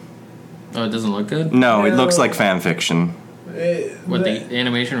 Oh, it doesn't look good? No, it looks like fan fiction. The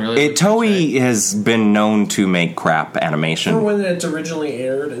animation really? Toei has been known to make crap animation. For when it's originally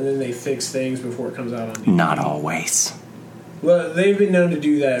aired, and then they fix things before it comes out on DVD. Not always. Well, they've been known to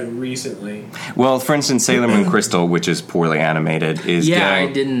do that recently. Well, for instance, Sailor Moon Crystal, which is poorly animated, is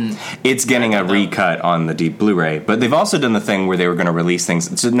it's getting a recut on the deep Blu-ray. But they've also done the thing where they were going to release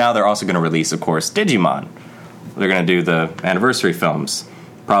things. So now they're also going to release, of course, Digimon. They're going to do the anniversary films.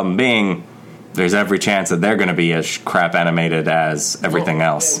 Problem being, there's every chance that they're going to be as crap animated as everything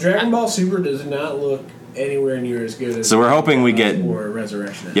else. Yeah, Dragon Ball Super does not look anywhere near as good as. So we're hoping we get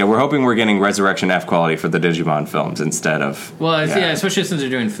Resurrection F. Yeah, we're hoping we're getting Resurrection F quality for the Digimon films instead of. Well, especially since they're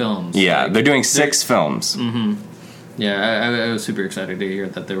doing films. Yeah, they're doing 6 films. Mm-hmm. Yeah, I was super excited to hear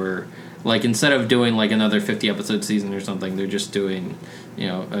that they were like instead of doing like another 50 episode season or something, they're just doing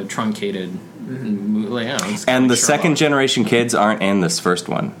a truncated. And the second generation kids aren't in this first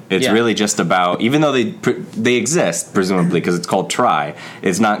one. It's really just about, even though they exist presumably because it's called Tri,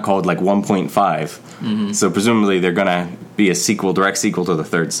 it's not called like 1.5. Mm-hmm. So presumably they're gonna be a direct sequel to the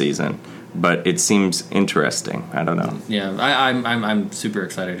 3rd season. But it seems interesting. I don't know. Yeah, I'm super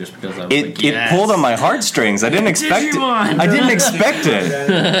excited just because I was it pulled on my heartstrings. I didn't expect it. I didn't expect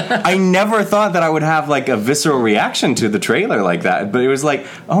it. I never thought that I would have like a visceral reaction to the trailer like that. But it was like,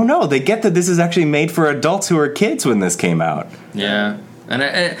 oh no, they get that this is actually made for adults who are kids when this came out. Yeah.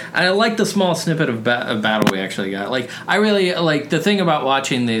 And I like the small snippet of battle we actually got. Like I really like the thing about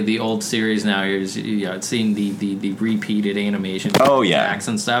watching the old series now is seeing the repeated animation. Oh yeah, tracks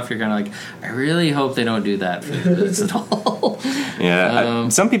and stuff. You're kind of like, I really hope they don't do that for this at all. Yeah,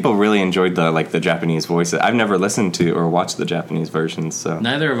 some people really enjoyed the Japanese voices. I've never listened to or watched the Japanese versions, so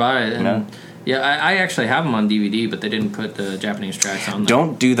neither have I. And yeah, I actually have them on DVD, but they didn't put the Japanese tracks on them.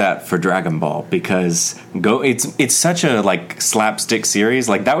 Don't do that for Dragon Ball because it's such a like slapstick series.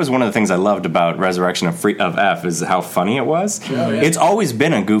 Like that was one of the things I loved about Resurrection of F is how funny it was. Oh, yeah. It's always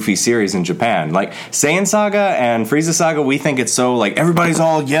been a goofy series in Japan. Like Saiyan Saga and Frieza Saga, we think it's so like everybody's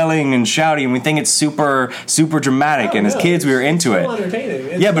all yelling and shouting, and we think it's super super dramatic. And as kids, we were into it.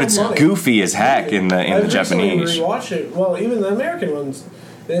 Entertaining. Yeah, but it's goofy as heck in the Japanese. I rewatched it. Well, even the American ones.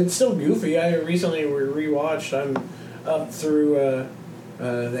 It's still goofy. I recently rewatched. I'm up through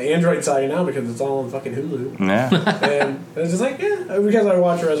the Android side now because it's all on fucking Hulu. Yeah. And I was just like, because I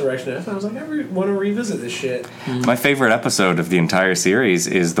watched Resurrection F, I was like, I want to revisit this shit. My favorite episode of the entire series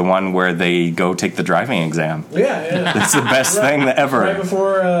is the one where they go take the driving exam. Yeah. That's the best thing ever.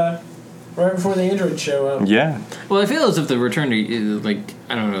 Right before the androids show up. Yeah. Well, I feel as if the return to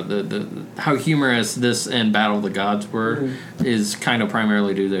I don't know the how humorous this and Battle of the Gods were is kind of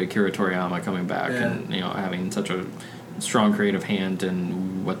primarily due to Akira Toriyama coming back and having such a strong creative hand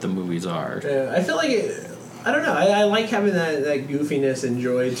in what the movies are. Yeah, I feel like I don't know. I like having that goofiness and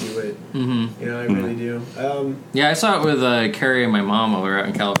joy to it. Mm-hmm. I really do. Yeah, I saw it with Carrie and my mom while we were out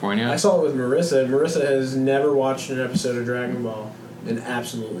in California. I saw it with Marissa. Marissa has never watched an episode of Dragon Ball and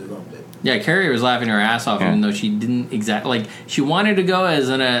absolutely loved it. Yeah, Carrie was laughing her ass off, even though she didn't exactly she wanted to go as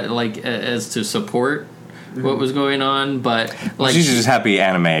to support what was going on, but like She's just happy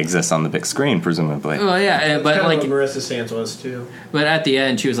anime exists on the big screen, presumably. well, yeah, but Kind like, of what Marissa Stance was too. but at the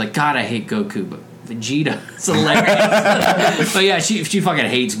end, she was like, "God, I hate Goku," but Vegeta is hilarious. But yeah, she fucking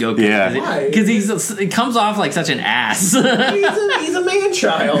hates Goku. Yeah. Why? Because he comes off like such an ass. He's a man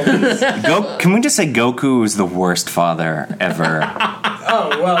child. Can we just say Goku is the worst father ever?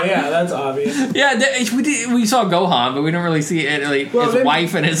 Oh well, yeah, that's obvious. Yeah, we saw Gohan, but we don't really see it, like, Well, his they-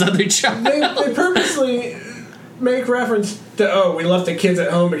 wife and his other child. They purposely make reference to we left the kids at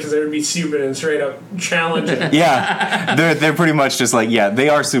home because they would be stupid and straight up challenging. Yeah, they're pretty much just like, yeah, they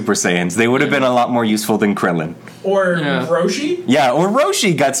are Super Saiyans. They would have been a lot more useful than Krillin. Or Yeah. Roshi. Yeah, or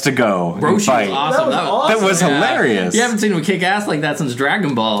Roshi gets to go and Roshi was fight. awesome. That was awesome. That was Yeah. hilarious. You haven't seen him kick ass like that since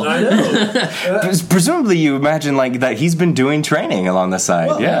Dragon Ball. I know. Presumably, you imagine like that he's been doing training along the side.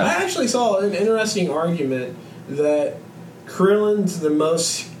 Well, Yeah. I actually saw an interesting argument that Krillin's the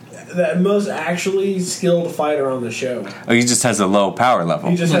most actually skilled fighter on the show. Oh, he just has a low power level.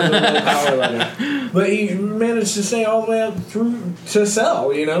 He just has a low power level, but he managed to stay all the way up through to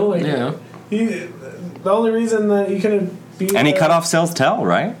Cell. You know, like Yeah. the only reason that he couldn't beat And he cut off Cell's tail,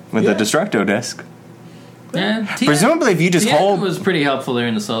 right? With Yeah. the Destructo disc. Yeah, Presumably, if you just Tien hold. was pretty helpful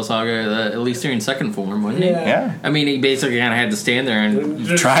during the Cell Saga, at least during second form, wasn't he? Yeah. Yeah. I mean, he basically kind of had to stand there and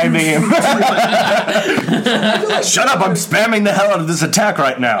Try me. Shut up, I'm spamming the hell out of this attack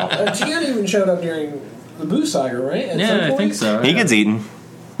right now. Tien even showed up during the Boo Saga, right? At some yeah, I point? think so. He gets eaten.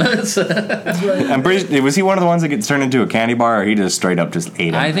 Right. I'm pretty. Was he one of the ones that gets turned into a candy bar, or he just straight up just ate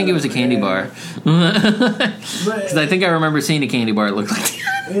him? I think it was a candy bar. Because I think I remember seeing a candy bar. It looked like.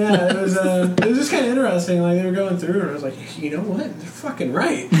 Yeah, it was just kind of interesting. Like they were going through, and I was like, you know what? They're fucking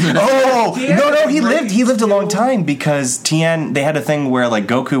right. Oh Tien no! had He great lived a long skill. time because Tien. They had a thing where like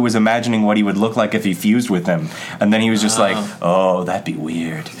Goku was imagining what he would look like if he fused with him, and then he was just like, "Oh, that'd be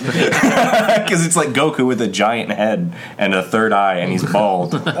weird," because it's like Goku with a giant head and a third eye, and he's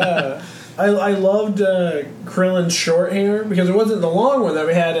bald. I loved Krillin's short hair because it wasn't the long one that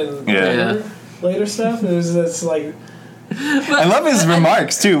we had in Yeah. later stuff. It was this like I love his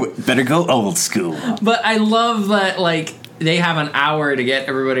remarks too. Better go old school. But I love that, like, they have an hour to get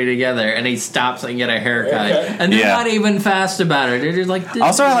everybody together, and he stops and get a haircut, Okay. and they're Yeah. not even fast about it. They're just like.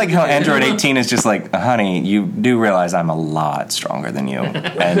 Also, I like how Android 18 is just like, honey, you do realize I'm a lot stronger than you,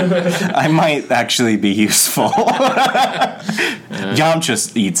 and I might actually be useful.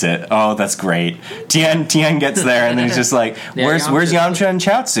 Yamcha eats it. Oh, that's great. Tien gets there, and then he's just like, Yeah, where's Yamcha and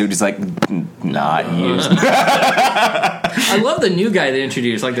Chaozu? He's like, not used. I love the new guy they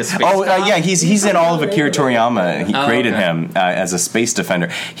introduced, like the space. Oh cop. yeah, he's in all of Akira Toriyama. He created okay. him as a space defender.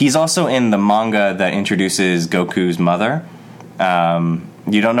 He's also in the manga that introduces Goku's mother.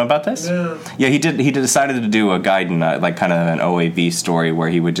 You don't know about this? No. Yeah, he decided to do a Gaiden, like kind of an OAV story where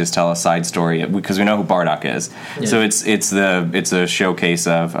he would just tell a side story because we know who Bardock is. Yeah. So it's a showcase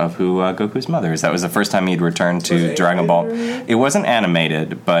of who Goku's mother is. That was the first time he'd returned Was to it Dragon Ball. animated? It wasn't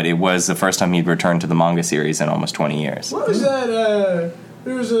animated, but it was the first time he'd returned to the manga series in almost 20 years. what was that?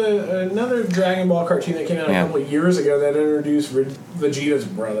 There was another Dragon Ball cartoon that came out a Yeah. couple of years ago that introduced Vegeta's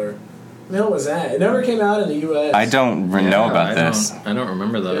brother. What the hell was that? It never came out in the U.S. I don't know about this. I don't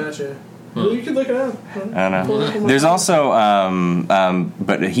remember that. Gotcha. Well, you can look it up. I don't Pull it know. up on my There's phone. also,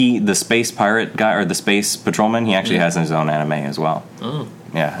 but the space pirate guy or the space patrolman, he actually has his own anime as well. Oh.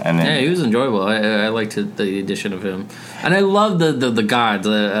 Yeah, and Yeah, then, he was enjoyable. I liked the addition of him, and I love the gods.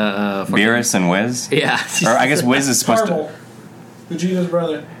 Fucking- Beerus and Wiz, Yeah. or I guess Wiz is supposed Tarble, Vegeta's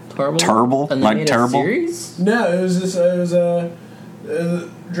brother. Turble? And they Like made a Turble? series? No, it was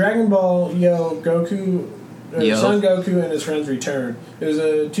Dragon Ball Goku, Yo. Son Goku and his friends return. It was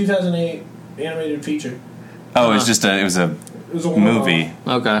a 2008 animated feature. Oh, it was a It was a movie.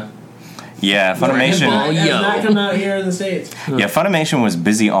 Okay. Yeah, Ball, Funimation. It has Yo. not come out here in the States. Yeah, Funimation was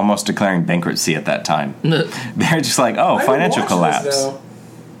busy almost declaring bankruptcy at that time. They're just like, oh, I financial haven't watched this, collapse. though.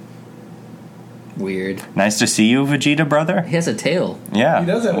 Weird. Nice to see you, Vegeta brother. He has a tail. Yeah, He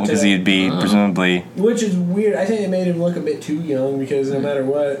does have a because tail. he'd be presumably Which is weird. I think they made him look a bit too young because no matter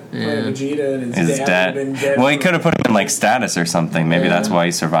what, Vegeta and his his dad dad. would have been dead. Well, he for- could have put him in like status or something. Maybe that's why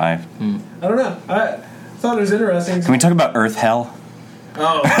he survived. I don't know. I thought it was interesting. Can we talk about Earth Hell?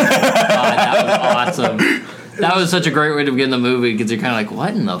 Oh, That was awesome. That was such a great way to begin the movie because you're kind of like,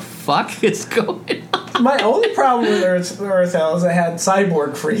 what in the fuck is going on? my only problem with Earth Hell is I had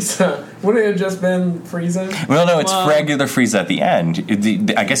Cyborg Frieza. Would it have just been Frieza? Well, no, it's Well- regular Frieza at the end.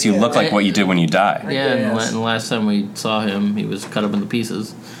 I guess you look like what you did when you die. Yeah, and guess. the last time we saw him, he was cut up into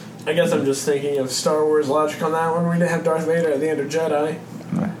pieces. I guess I'm just thinking of Star Wars logic on that one. We didn't have Darth Vader at the end of Jedi.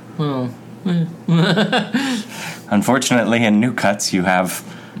 Well, Unfortunately, in New Cuts, you have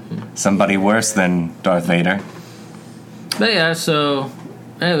Somebody worse than Darth Vader. But yeah, so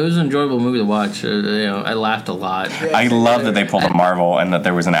it was an enjoyable movie to watch. I laughed a lot. Yeah. I love that they pulled a Marvel and that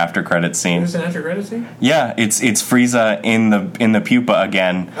there was an after credit scene. There's an after credit scene? Yeah, it's Frieza in the pupa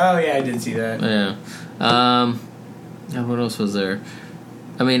again. Oh, yeah, I did see that. Yeah. Yeah, what else was there?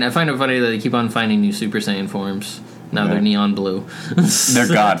 I mean, I find it funny that they keep on finding new Super Saiyan forms. Now they're neon blue. They're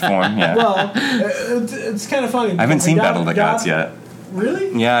God form, yeah. Well, it's kind of funny. I haven't seen Battle of the Gods yet.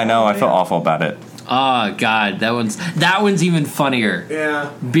 Really? Yeah, I know. I felt awful about it. Oh God, that one's even funnier.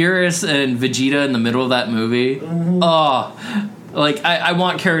 Yeah. Beerus and Vegeta in the middle of that movie. Mm-hmm. Oh, like I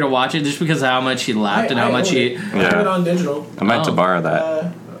want Carrie to watch it just because of how much she laughed and how much she. I have it on digital. I meant to borrow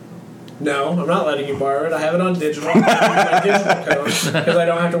that. No, I'm not letting you borrow it. I have it on digital. I have my digital code because I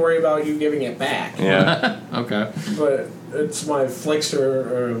don't have to worry about you giving it back. Yeah. Okay. But it's my Flixster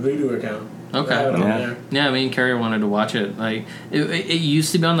or Voodoo account. Okay. I have it on there. Yeah, me and Carrie wanted to watch it. Like it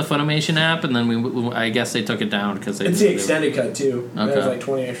used to be on the Funimation app, and then I guess they took it down because it's the extended cut too. Okay. It has like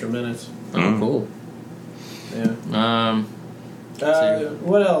 20 extra minutes. Oh, cool. Yeah.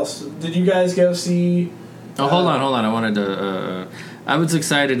 What else? Did you guys go see? Oh, hold on. I wanted to. I was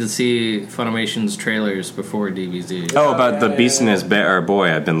excited to see Funimation's trailers before DBZ. Oh, about the Beast and his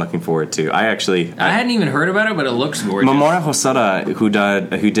boy. I've been looking forward to. I hadn't even heard about it, but it looks gorgeous. Momora Hosoda, who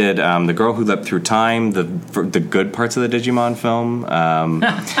did The Girl Who Leapt Through Time, the good parts of the Digimon film,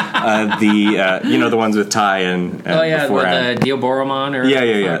 the ones with Tai and with the Dioboromon or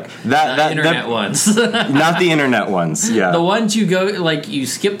yeah. The internet ones, not the internet ones. Yeah, the ones you go like you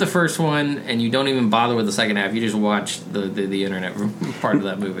skip the first one and you don't even bother with the second half. You just watch the internet part of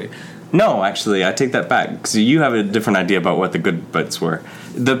that movie. No, actually, I take that back. So you have a different idea about what the good bits were.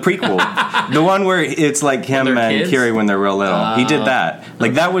 The prequel, the one where it's like him and kids? Kiri when they're real little. He did that.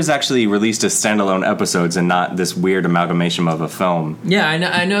 Like that was actually released as standalone episodes and not this weird amalgamation of a film. Yeah,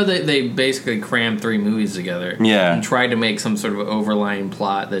 I know that they basically crammed 3 movies together. Yeah, and tried to make some sort of overlying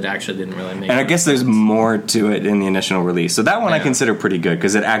plot that actually didn't really make. And I guess there's more to it in the initial release. So that one I consider pretty good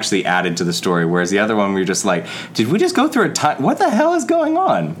because it actually added to the story. Whereas the other one, we were just like, did we just go through a time? What the hell is going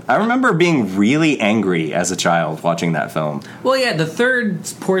on? I remember being really angry as a child watching that film. Well, yeah, the third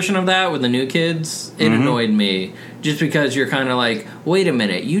portion of that with the new kids, it annoyed me. Just because you're kind of like, wait a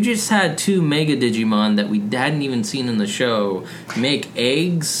minute, you just had 2 Mega Digimon that we hadn't even seen in the show make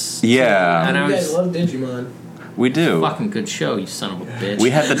eggs? Yeah. And You guys love Digimon. We do. Fucking good show, you son of a bitch.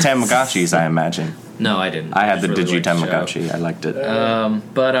 We had the Tamagotchis, I imagine. No, I didn't. I had the really Digi Tamagotchi. I liked it.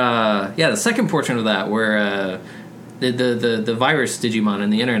 The second portion of that where the virus Digimon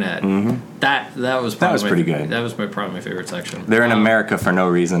and the internet, that was pretty good. That was probably my favorite section. They're in America for no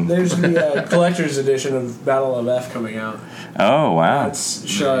reason. There's the collector's edition of Battle of F coming out. Oh, wow. It's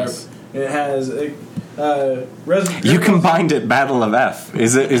sharp. Nice. It has You combined it, Battle of F.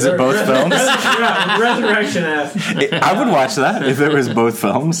 Is it both films? Yeah, Resurrection F. I would watch that if it was both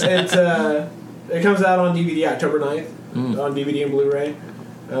films. It comes out on DVD October 9th on DVD and Blu-ray.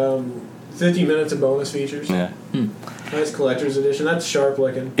 50 minutes of bonus features. Yeah. Nice collector's edition. That's sharp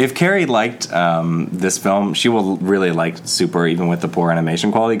looking. If Carrie liked this film, she will really like Super, even with the poor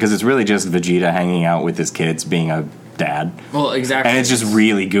animation quality, because it's really just Vegeta hanging out with his kids, being a dad. Well, exactly. And it's just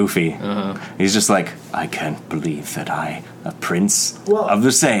really goofy. He's just like, I can't believe that I, a prince of the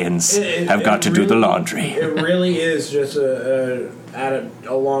Saiyans, have got to do the laundry. It really is just a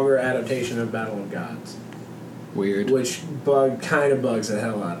longer adaptation of Battle of Gods. Weird. Which kind of bugs the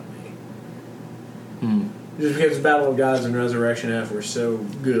hell out of me. Just because Battle of Gods and Resurrection F were so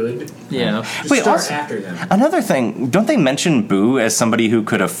good. Yeah. Just start after them. Another thing, don't they mention Boo as somebody who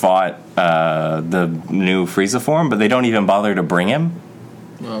could have fought the new Frieza form, but they don't even bother to bring him?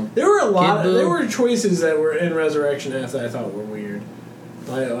 Well, There were choices that were in Resurrection F that I thought were weird.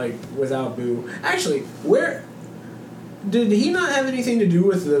 Like without Boo. Actually, did he not have anything to do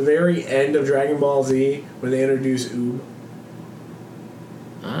with the very end of Dragon Ball Z when they introduced Oob?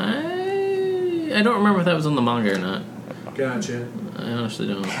 I don't remember if that was in the manga or not. Gotcha. I honestly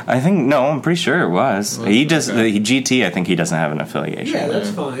don't. I'm pretty sure it was. He does GT. I think he doesn't have an affiliation. Yeah, that's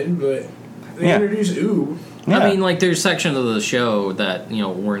fine, but they introduced Oob. Yeah. I mean, like, there's sections of the show that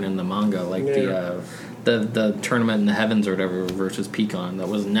weren't in the manga, like the tournament in the heavens or whatever versus Pecan that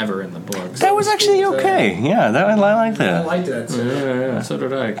was never in the books. That was actually okay. Yeah, I like that. I liked that. Yeah, so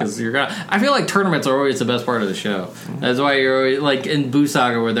did I. Because I feel like tournaments are always the best part of the show. That's why you're always like in Boo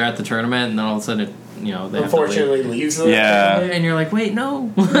Saga where they're at the tournament and then all of a sudden they unfortunately leaves them. Yeah. And you're like, wait,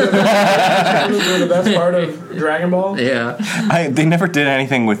 no. The best part of Dragon Ball. Yeah. They never did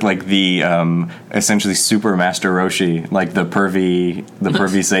anything with like the essentially Super Master Roshi, like the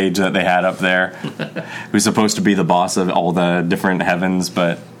pervy sage that they had up there, who's supposed to be the boss of all the different heavens,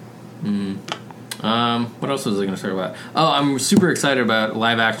 but What else was I going to talk about? Oh, I'm super excited about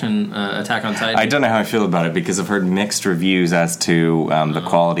live action Attack on Titan. I don't know how I feel about it because I've heard mixed reviews as to the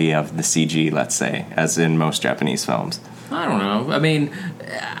quality of the CG, let's say, as in most Japanese films. I don't know. I mean,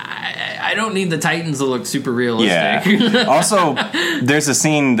 I don't need the Titans to look super realistic. Yeah. Also, there's a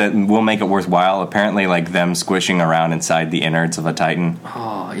scene that will make it worthwhile. Apparently, like them squishing around inside the innards of a Titan.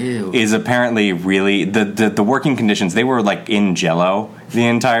 Oh, ew. Is apparently really the working conditions. They were like in Jell-O the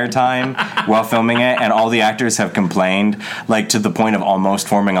entire time while filming it, and all the actors have complained, like to the point of almost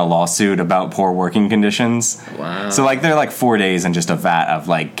forming a lawsuit about poor working conditions. Wow. So like they're like 4 days in just a vat of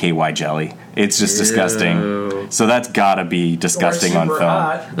like KY jelly. It's just disgusting. So that's gotta be disgusting on film.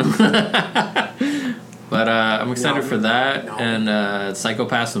 Hot. But I'm excited for that and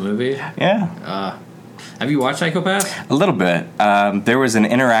Psychopaths the movie. Yeah. Have you watched Psychopaths? A little bit. There was an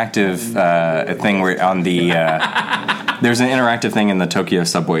interactive thing where on the there's an interactive thing in the Tokyo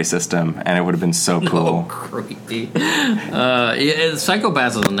subway system, and it would have been so cool. Oh, creepy.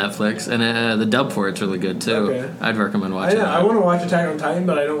 Psychopaths is on Netflix, and the dub for it's really good too. Okay. I'd recommend watching it. I want to watch Attack on Titan,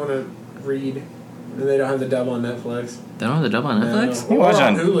 but I don't want to read. They don't have the dub on Netflix. They don't have the dub on Netflix? You can watch it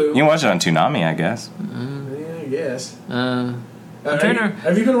on Hulu. You can watch it on Toonami, I guess. Yeah, I guess.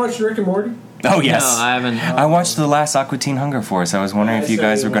 Have you been watching Rick and Morty? Oh, yes. No, I haven't. I watched the last Aqua Teen Hunger Force. I was wondering if you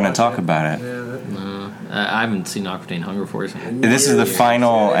guys were going to talk about it. No, I haven't seen Aqua Teen Hunger Force. This is the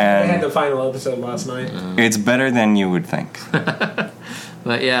final, They had and the final episode last night. it's better than you would think.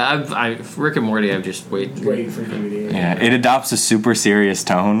 But yeah, Rick and Morty, I've just waited. Wait for DVD. Yeah, it adopts a super serious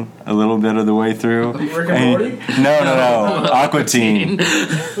tone a little bit of the way through. Rick and Morty? No. Aqua Teen.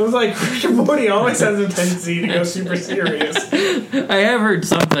 It was like Rick and Morty always has a tendency to go super serious. I have heard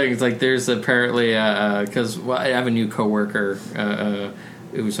some things, like there's apparently, because I have a new coworker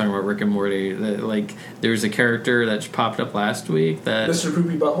who was talking about Rick and Morty, that, like, there's a character that popped up last week that... Mr.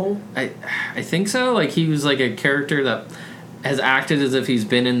 Poopy Butthole? I think so, like he was like a character that has acted as if he's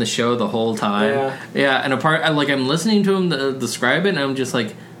been in the show the whole time. Yeah, and I'm listening to him describe it, and I'm just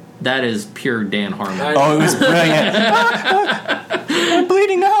like, that is pure Dan Harmon. Oh, it was brilliant. I'm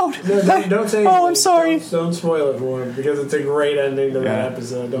bleeding out. No, don't say anything. Oh, I'm sorry. Don't spoil it for him, because it's a great ending to that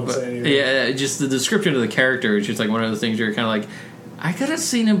episode. Don't say anything. Yeah, just the description of the character is just like one of those things where you're kind of like, I could have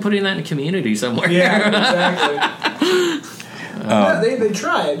seen him putting that in Community somewhere. Yeah, exactly. Yeah, they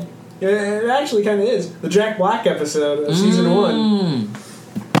tried. It actually kind of is. The Jack Black episode of season 1.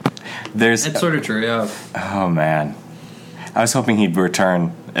 It's sort of true, yeah. Oh, man. I was hoping he'd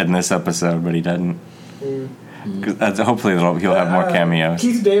return in this episode, but he didn't. Hopefully he'll have more cameos.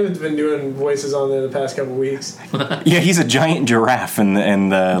 Keith David's been doing voices on there the past couple weeks. Yeah, he's a giant giraffe in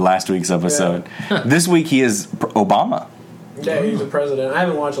the last week's episode. Yeah. This week he is Obama. Yeah, he's the president. I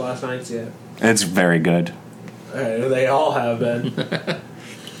haven't watched last night's yet. It's very good. They all have been.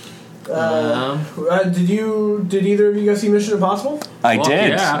 Did either of you go see Mission Impossible? I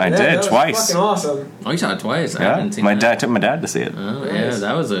did. Yeah. I did twice. Fucking awesome. Oh, you saw it twice. I Yeah, haven't seen my that. dad took my dad to see it. Oh, Nice. yeah,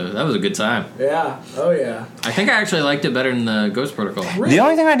 that was a good time. Yeah. Oh yeah. I think I actually liked it better than the Ghost Protocol. The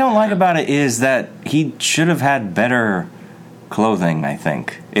only thing I don't like about it is that he should have had better clothing. I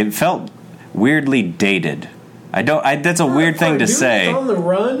think it felt weirdly dated. That's a weird thing to Dude, say. it's on the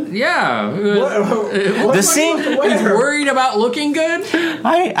run. Yeah. What The scene He's worried about looking good?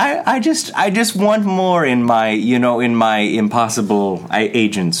 I just want more in my impossible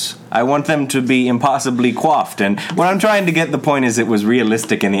agents. I want them to be impossibly coiffed, and what I'm trying to get the point is it was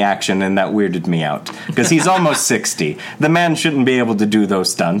realistic in the action, and that weirded me out because he's almost 60. The man shouldn't be able to do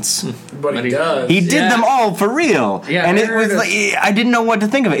those stunts. But he does. He did them all for real, Yeah, and I it was heard like I didn't know what to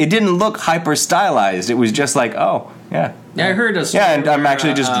think of it. It didn't look hyper stylized. It was just like, oh yeah, Yeah, I heard a story yeah, and I'm where,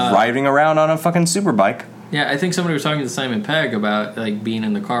 actually just riding around on a fucking super bike. Yeah, I think somebody was talking to Simon Pegg about like being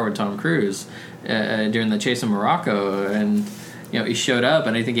in the car with Tom Cruise during the chase in Morocco, and he showed up,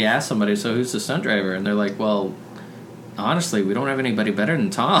 and I think he asked somebody, "So who's the stunt driver?" And they're like, "Well, honestly, we don't have anybody better than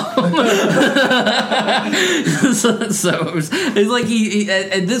Tom." so it's like he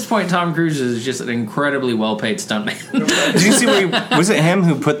at this point, Tom Cruise is just an incredibly well-paid stuntman. Did you see was it him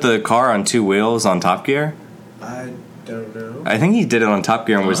who put the car on 2 wheels on Top Gear? I don't know. I think he did it on Top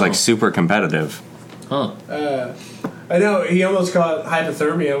Gear and was like super competitive. Huh. I know he almost caught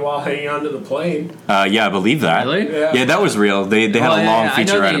hypothermia while hanging onto the plane. Yeah, I believe that. Really? Yeah, that was real. They had a long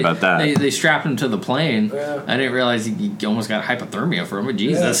featurette about that. They strapped him to the plane. Yeah. I didn't realize he almost got hypothermia from it.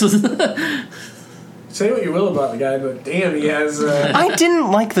 Jesus. Say what you will about the guy, but damn, he has... I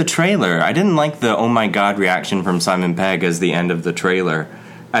didn't like the trailer. I didn't like the oh my god reaction from Simon Pegg as the end of the trailer.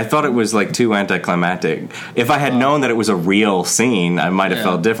 I thought it was like too anticlimactic. If I had known that it was a real scene, I might have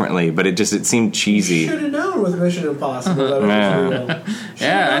felt differently. But it seemed cheesy. You should have known with Mission Impossible that it was real.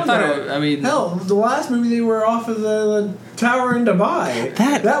 Yeah, I thought it. I mean, hell, the last movie they were off of the tower in Dubai.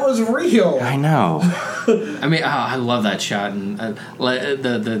 That was real. I know. I mean, I love that shot, and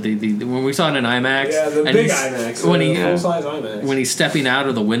the when we saw it in IMAX. Yeah, the big IMAX. When full size IMAX. When he's stepping out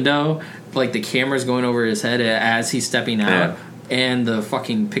of the window, like the camera's going over his head as he's stepping out. Yeah. And the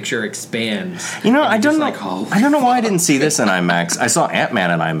fucking picture expands. You know, I don't know. Like, oh, I don't know why I didn't see this in IMAX. I saw Ant-Man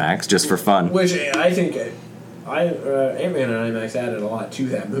in IMAX just for fun. Which I think Ant-Man and IMAX added a lot to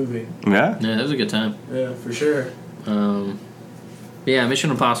that movie. Yeah? Yeah, it was a good time. Yeah, for sure. Yeah,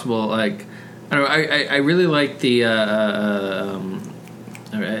 Mission Impossible, like, I don't know, I really like the,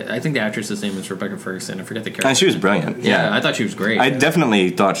 I think the actress's name is Rebecca Ferguson. I forget the character. And she was brilliant. Yeah, I thought she was great. I definitely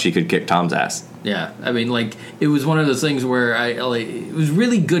thought she could kick Tom's ass. Yeah, I mean, like, it was one of those things where it was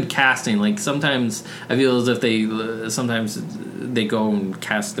really good casting. Like, sometimes I feel as if sometimes they go and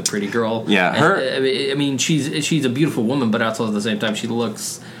cast the pretty girl. Yeah, I mean, she's a beautiful woman, but also at the same time, she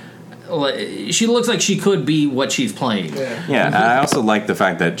looks like she could be what she's playing. Yeah, and I also like the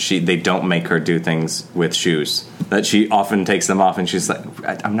fact that they don't make her do things with shoes. That she often takes them off, and she's like,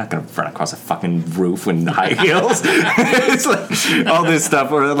 "I'm not going to run across a fucking roof in high heels." It's like all this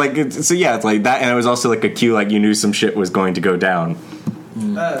stuff, or like, it's like that. And it was also like a cue, like you knew some shit was going to go down.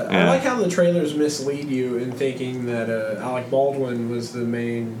 I like how the trailers mislead you in thinking that Alec Baldwin was the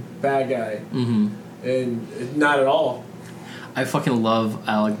main bad guy, and not at all. I fucking love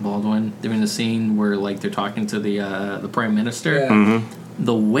Alec Baldwin doing the scene where like they're talking to the Prime Minister. Yeah.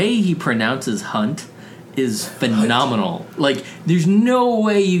 The way he pronounces Hunt is phenomenal. Like, there's no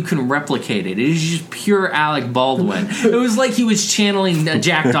way you can replicate it. It is just pure Alec Baldwin. It was like he was channeling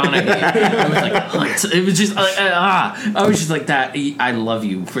Jack Donaghy. I was like, Hunt. It was just I was just like that. I love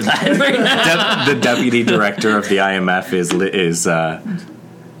you for that right now. The deputy director of the IMF is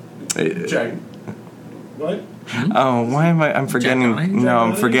Jack. What? Oh, why am I'm forgetting? Jack No,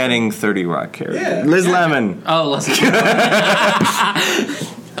 I'm Donaghy? forgetting 30 Rock character. Yeah. Liz Lemon. Oh, listen.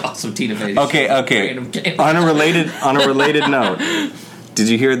 Also, Tina Fey. Okay. On a related note, did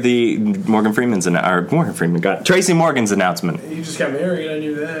you hear the Tracy Morgan's announcement? He just got married. I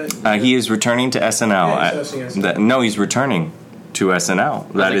knew that. He is returning to SNL. Yeah, he's hosting SNL. No, he's returning to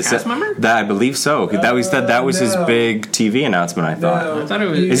SNL. That is cast member? That I believe so. That was his no. big TV announcement. I thought. No, I thought it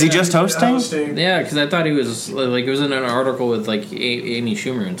was- Is he just hosting? Yeah, because I thought he was like, it was in an article with like Amy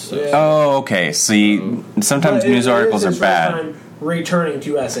Schumer and stuff. Yeah. Oh, okay. See, sometimes news articles are bad. Returning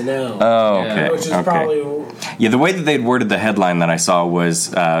to SNL. Oh, okay. Which is okay. probably. Yeah, the way that they'd worded the headline that I saw was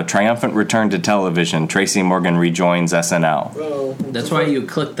triumphant return to television. Tracy Morgan rejoins SNL. Oh, That's why you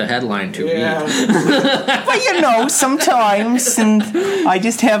click the headline to Yeah. read. Well, sometimes, and I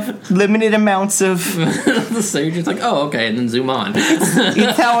just have limited amounts of. So you're just like, oh, okay, and then zoom on.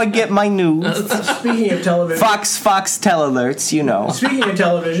 It's how I get my news. Speaking of television. Fox tell alerts, you know. Speaking of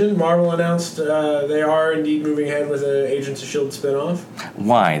television, Marvel announced they are indeed moving ahead with an Agents of S.H.I.E.L.D. spinoff.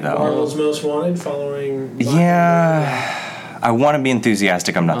 Why though? Marvel's Most Wanted, following. Yeah, I want to be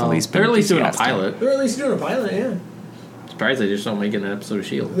enthusiastic. I'm not the least bit. They're at least doing a enthusiastic. pilot. They're at least doing a pilot, yeah. Surprised they just don't make an episode of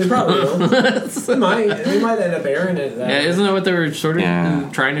S.H.I.E.L.D. They probably will. They might end up airing it. Yeah, isn't that what they were sort of Yeah.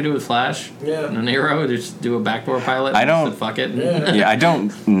 trying to do with Flash? Yeah. And Arrow, just do a backdoor pilot. I and don't- said, fuck it. Yeah. Yeah, I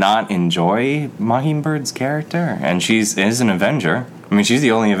don't not enjoy Mockingbird's character, and is an Avenger. I mean, she's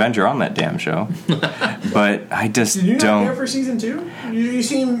the only Avenger on that damn show. But I just Did you not don't. care for season 2? You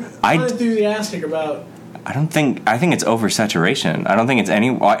seem I- unenthusiastic about. I think it's oversaturation. I don't think it's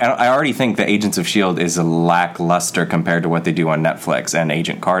any. I already think that Agents of S.H.I.E.L.D. is a lackluster compared to what they do on Netflix and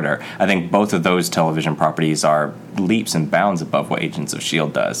Agent Carter. I think both of those television properties are leaps and bounds above what Agents of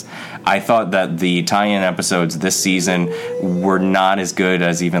S.H.I.E.L.D. does. I thought that the tie-in episodes this season were not as good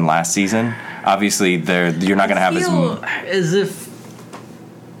as even last season. Obviously, you're not going to have as. As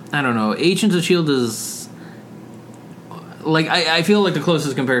if, I don't know, Agents of S.H.I.E.L.D. is. Like, I feel like the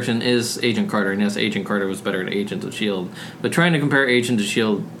closest comparison is Agent Carter, and yes, Agent Carter was better than Agents of S.H.I.E.L.D., but trying to compare Agents of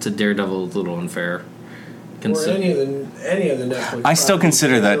S.H.I.E.L.D. to Daredevil is a little unfair. Or any of the Netflix. I still properties.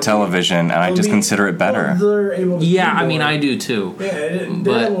 consider that television, and I just consider it better. Well, they're able to Yeah, do I mean, more. I do too. Yeah,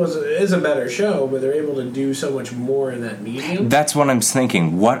 Daredevil is a better show, but they're able to do so much more in that medium. That's what I'm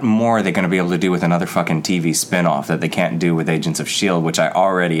thinking. What more are they going to be able to do with another fucking TV spin-off that they can't do with Agents of S.H.I.E.L.D., which I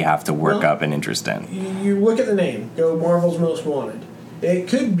already have to work up an interest in? You look at the name, go Marvel's Most Wanted. It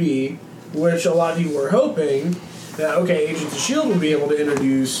could be, which a lot of people were hoping, that, okay, Agents of S.H.I.E.L.D. will be able to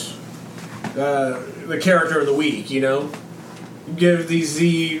introduce the character of the week, you know? Give these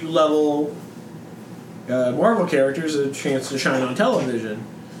Z-level Marvel characters a chance to shine on television.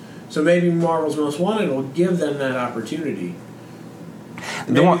 So maybe Marvel's Most Wanted will give them that opportunity.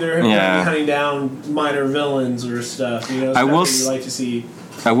 The Maybe one- they're yeah. hunting down minor villains or stuff. You know, I stuff will that you like to see.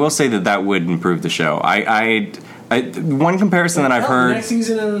 I will say that would improve the show. One comparison that I've The heard. next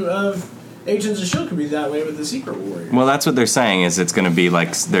season of Agents of S.H.I.E.L.D. could be that way with the Secret Warrior. Well, that's what they're saying. Is it's going to be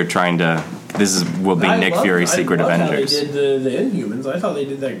like they're trying to. Will be Nick Fury's Secret Avengers. How they did the Inhumans. I thought they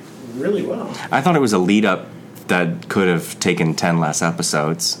did that really well. I thought it was a lead up that could have taken 10 less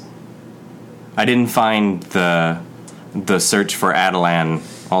episodes. I didn't find the search for Attilan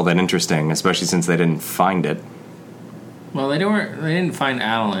all that interesting, especially since they didn't find it. Well, they didn't find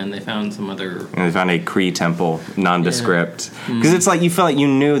Attilan. They found some other. And they found a Kree temple, nondescript. Because it's like you felt like you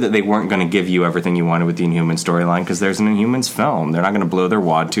knew that they weren't going to give you everything you wanted with the Inhuman storyline because there's an Inhumans film. They're not going to blow their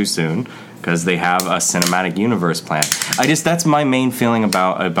wad too soon because they have a cinematic universe plan. That's my main feeling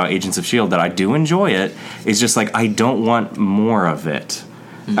about Agents of S.H.I.E.L.D., that I do enjoy it. It's just like I don't want more of it.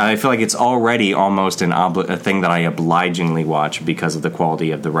 I feel like it's already almost a thing that I obligingly watch because of the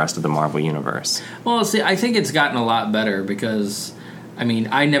quality of the rest of the Marvel Universe. Well, see, I think it's gotten a lot better because, I mean,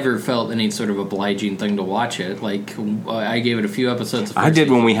 I never felt any sort of obliging thing to watch it. Like, I gave it a few episodes. I did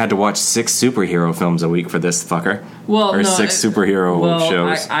when we had to watch 6 superhero films a week for this fucker. Well, or 6 superhero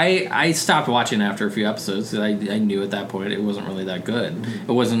shows. I stopped watching after a few episodes. I knew at that point it wasn't really that good.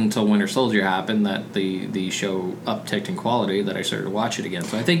 It wasn't until Winter Soldier happened that the show upticked in quality that I started to watch it again.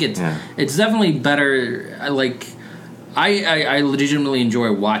 So I think it's definitely better. I legitimately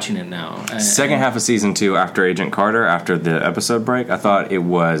enjoy watching it now. Second half of season 2, after Agent Carter, after the episode break, I thought it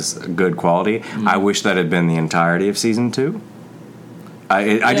was good quality. I wish that had been the entirety of season 2.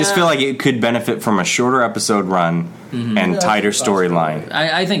 I just feel like it could benefit from a shorter episode run and tighter storyline.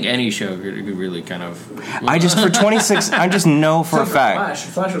 I think any show could really kind of. I just for 26, I just know for a fact.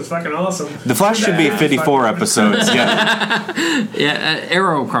 Flash was fucking awesome. The Flash should be 54 episodes. Yeah, Yeah,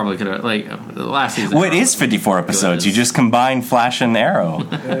 Arrow probably could have the last season. well, it is 54 episodes. You just combine Flash and Arrow.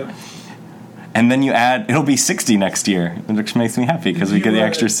 Yeah. And then you add, it'll be 60 next year, which makes me happy because we get the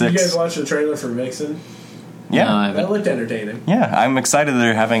extra 6. You guys watch the trailer for Vixen? Yeah. No, I That haven't. looked entertaining. Yeah, I'm excited that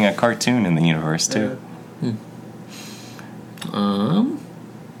they're having a cartoon in the universe too.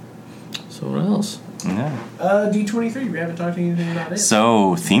 So what else? Yeah. D23, we haven't talked anything about it.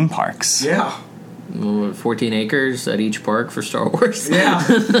 So theme parks. Yeah. 14 acres at each park for Star Wars. Yeah.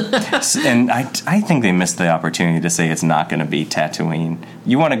 And I think they missed the opportunity to say it's not going to be Tatooine.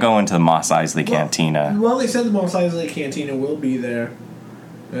 You want to go into the Mos Eisley Cantina. Well, they said the Mos Eisley Cantina will be there.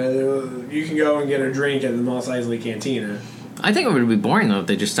 You can go and get a drink at the Mos Eisley Cantina. I think it would be boring though if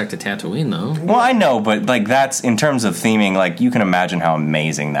they just stuck to Tatooine though. Well, I know, but like that's in terms of theming. Like you can imagine how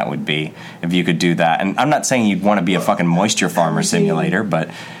amazing that would be if you could do that. And I'm not saying you'd want to be a fucking moisture farmer simulator, but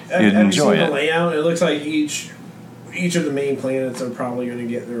you'd enjoy you seen it. the layout? It looks like each of the main planets are probably going to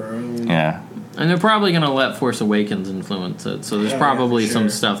get their own. Yeah. And they're probably going to let Force Awakens influence it. So there's Yeah, probably for some sure.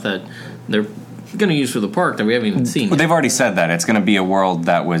 stuff that they're going to use for the park that we haven't even seen. Well, they've already said that it's going to be a world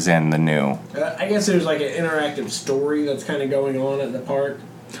that was in the new. I guess there's like an interactive story that's kind of going on at the park.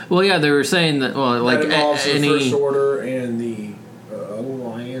 Well, yeah, they were saying that. Well, like that involves the any First Order and the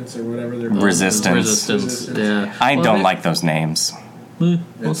Alliance or whatever they're called. Resistance. Yeah, I Well, don't they- like those names. We'll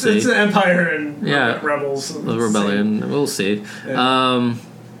It's see. the Empire and Yeah. Rebels. The Rebellion. We'll see. Yeah.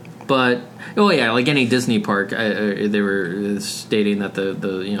 But like any Disney park, they were stating that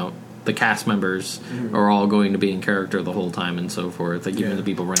the cast members are all going to be in character the whole time and so forth. Like even the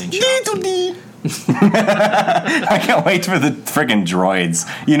people running shops. I can't wait for the friggin' droids.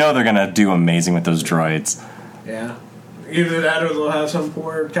 You know they're gonna do amazing with those droids. Yeah. Either that or they'll have some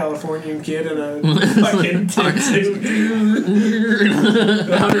poor Californian kid in a fucking tent suit.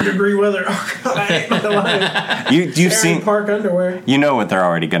 100-degree weather. Oh, God, I hate my life. You've Wearing seen. park underwear. You know what they're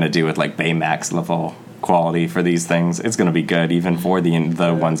already gonna do with like Baymax level quality for these things. It's gonna be good even for the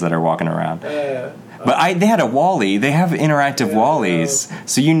ones that are walking around. But they had a Wall-E. They have interactive Wall-Es,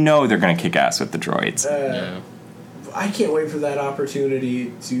 so you know they're gonna kick ass with the droids. Yeah. I can't wait for that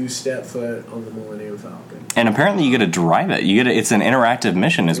opportunity to step foot on the Millennium Falcon. And apparently you get to drive it. It's an interactive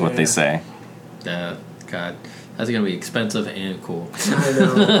mission, is what they say. God, that's gonna be expensive and cool. I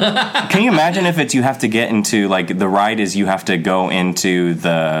know. Can you imagine if it's you have to get into like the ride is you have to go into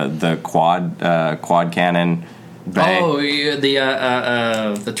the quad cannon bay? Oh, yeah,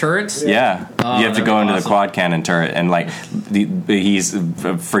 the turrets. Yeah, Oh, you have to that'd go be into the awesome. quad cannon turret and like he's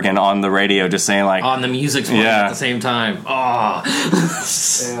freaking on the radio just saying like, On the music's playing Yeah. at the same time. Oh.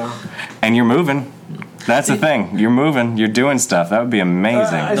 Yeah. and you're moving. That's the thing. You're moving. You're doing stuff. That would be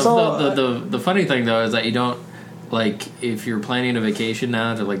amazing. I saw- The funny thing though is that you don't like if you're planning a vacation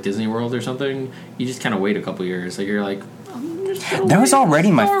now to like Disney World or something, you just kind of wait a couple years. Like you're like, That was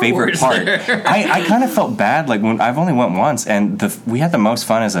already my favorite part. I kind of felt bad, like when I've only went once, and we had the most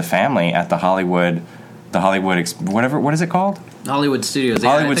fun as a family at the Hollywood, what is it called? Hollywood Studios.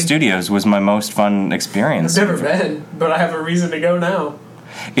 Hollywood Studios was my most fun experience. I've never been, but I have a reason to go now.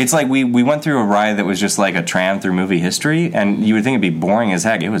 It's like we went through a ride that was just like a tram through movie history, and you would think it'd be boring as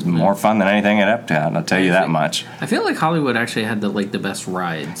heck. It was more fun than anything at Epcot, I'll tell you that much. I feel like Hollywood actually had the best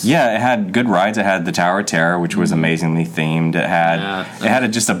rides. Yeah, it had good rides. It had the Tower of Terror, which was amazingly themed. It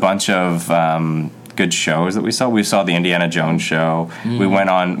had just a bunch of good shows that we saw. We saw the Indiana Jones show. We went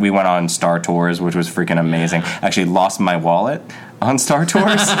on Star Tours, which was freaking amazing. Actually lost my wallet on Star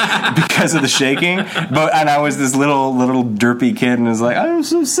Tours because of the shaking. And I was this little derpy kid, and was like, I'm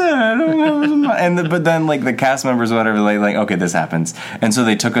so sad. I don't have some money. But then like the cast members or whatever, like okay, this happens, and so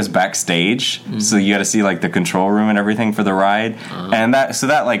they took us backstage. So you got to see like the control room and everything for the ride, and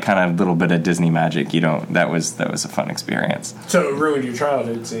that like kind of little bit of Disney magic. That was a fun experience. So it ruined your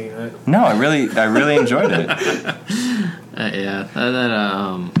childhood seeing that? No, I really enjoyed it.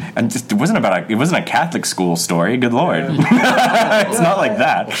 And just it wasn't a Catholic school story. Good Lord, it's not like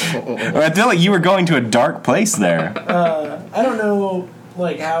that. I feel like you were going to a dark place there. I don't know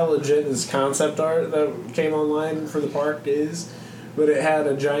like how legit this concept art that came online for the park is, but it had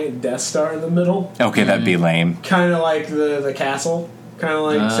a giant Death Star in the middle. Okay, that'd be lame. Kind of like the castle, kind of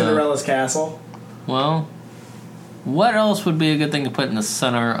like Cinderella's castle. Well, what else would be a good thing to put in the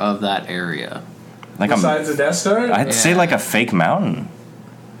center of that area? Besides the Death Star? I'd say like a fake mountain.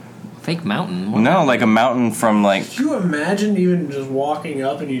 Fake mountain? No, like a mountain from like... Can you imagine even just walking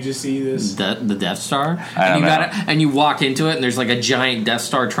up and you just see this... The Death Star? I don't know. And you walk into it and there's like a giant Death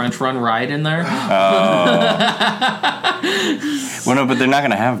Star trench run ride in there? Well, no, but they're not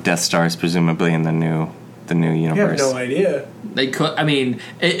going to have Death Stars presumably in the new universe. You have no idea. They could. I mean,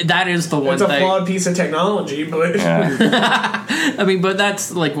 that is the one thing. It's a thing. flawed piece of technology, but... Yeah. I mean, but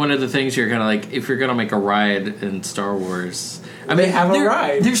that's like one of the things you're kind of like, if you're going to make a ride in Star Wars... I mean, they have a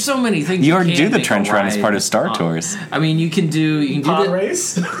ride. There's so many things. You already do the trench run as part of Star Tours. I mean, you can do pod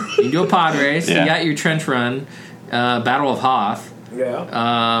race. You can do a pod race. Yeah. You got your trench run, Battle of Hoth.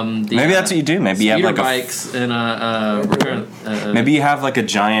 Yeah. Maybe that's what you do. Maybe you have like bikes and maybe you have like a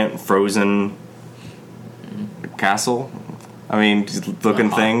giant frozen castle. I mean, looking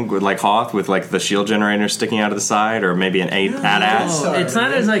thing with like Hoth with like the shield generator sticking out of the side, or maybe an AT-AT. Oh, it's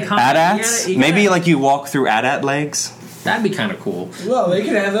not as iconic. AT-ATs? Maybe like you walk through AT-AT legs. That'd be kind of cool. Well, they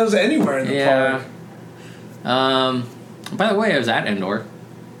could have those anywhere in the park. By the way, I was at Endor.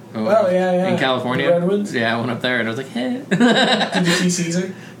 In California. The Redwoods? Yeah, I went up there and I was like, hey. Did you see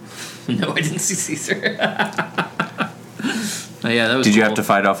Caesar? No, I didn't see Caesar. Yeah, that was Did you have to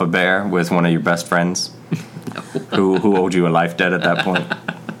fight off a bear with one of your best friends? No. Who owed you a life debt at that point?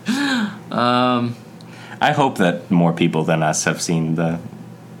 I hope that more people than us have seen the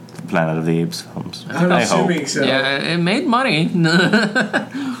Planet of the Apes films. I'm assuming so. Yeah, it made money.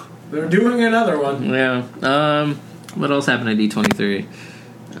 They're doing another one. Yeah. What else happened at D23?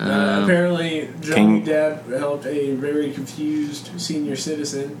 Apparently, Johnny Depp helped a very confused senior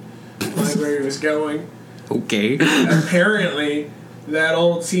citizen find where he was going. Okay. Apparently, that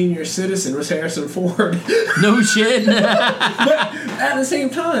old senior citizen was Harrison Ford. No shit. But at the same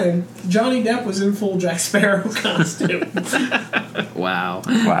time, Johnny Depp was in full Jack Sparrow costume. Wow.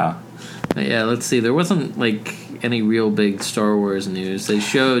 Yeah, let's see. There wasn't like any real big Star Wars news. They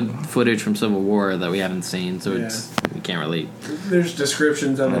showed footage from Civil War that we haven't seen, so we can't really. There's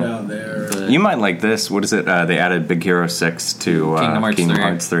descriptions of it out there. But you might like this. What is it? They added Big Hero 6 to Kingdom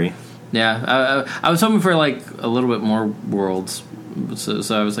Hearts 3. Yeah, I was hoping for like a little bit more worlds, so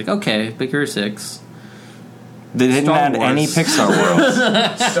I was like, okay, Big Hero 6. They didn't add any Pixar worlds.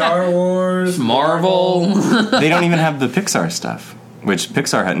 Star Wars, Marvel. They don't even have the Pixar stuff, which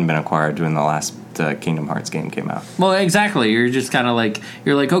Pixar hadn't been acquired when the last Kingdom Hearts game came out. Well, exactly. You're just kind of like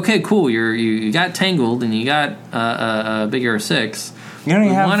okay, cool. You got Tangled and you got Big Hero 6. You don't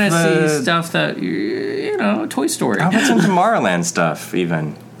even want to see stuff that Toy Story. How about some Tomorrowland stuff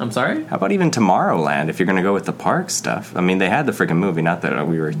even? I'm sorry? How about even Tomorrowland if you're going to go with the park stuff? I mean, they had the freaking movie. Not that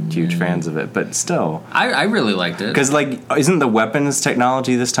we were huge fans of it, but still. I really liked it. Because, like, isn't the weapons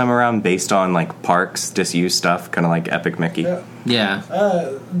technology this time around based on, like, parks, disused stuff? Kind of like Epic Mickey. Yeah.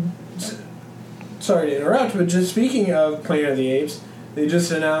 Sorry to interrupt, but just speaking of Planet of the Apes, they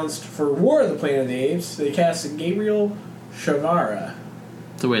just announced for War of the Planet of the Apes, they cast Gabriel Shavara.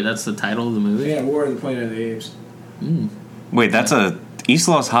 So wait, that's the title of the movie? Yeah, War of the Planet of the Apes. Wait, that's a...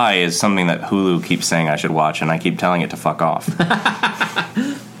 Islos High is something that Hulu keeps saying I should watch, and I keep telling it to fuck off.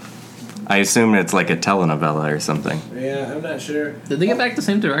 I assume it's like a telenovela or something. Yeah, I'm not sure. Did they get back the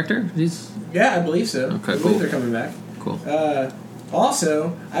same director? Yeah, I believe so. Okay, I believe they're coming back. Cool.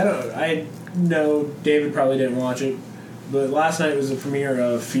 Also, I know David probably didn't watch it, but last night was the premiere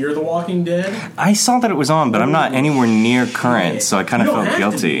of Fear the Walking Dead. I saw that it was on, but I'm not anywhere near current, so I kind of felt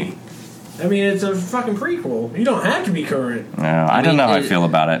guilty. I mean, it's a fucking prequel. You don't have to be current. No, I don't know how I feel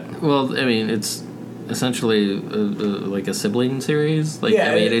about it. Well, I mean, it's essentially like a sibling series. Like,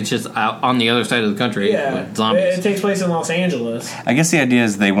 Yeah, I mean, it's just out on the other side of the country with zombies. It takes place in Los Angeles. I guess the idea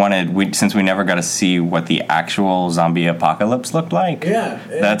is they wanted, since we never got to see what the actual zombie apocalypse looked like. Yeah.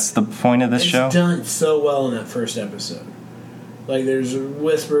 That's the point of this show. It's done so well in that first episode. Like, there's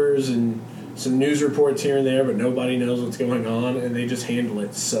whispers and some news reports here and there, but nobody knows what's going on, and they just handle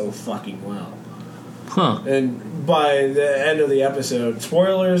it so fucking well. Huh. And by the end of the episode,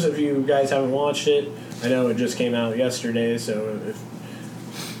 spoilers if you guys haven't watched it. I know it just came out yesterday, so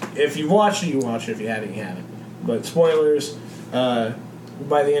if you watched it, you watched it. If you haven't, you haven't. But spoilers, by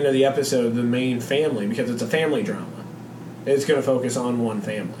the end of the episode, the main family, because it's a family drama, it's going to focus on one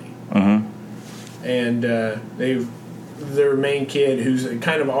family. Mm-hmm. And their main kid, who's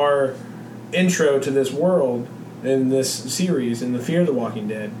kind of our intro to this world in this series, in the Fear the Walking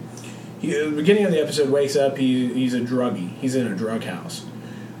Dead, he, at the beginning of the episode, wakes up, he's a druggie. He's in a drug house.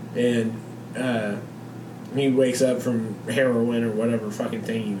 And he wakes up from heroin or whatever fucking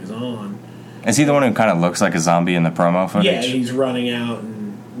thing he was on. Is he the one who kind of looks like a zombie in the promo footage? Yeah, he's running out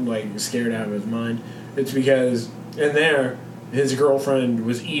and, like, scared out of his mind. It's because in there, his girlfriend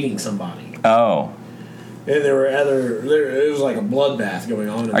was eating somebody. Oh. And there were it was like a bloodbath going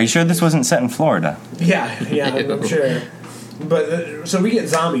on. Are you sure this wasn't set in Florida? Yeah, I'm sure. But, so we get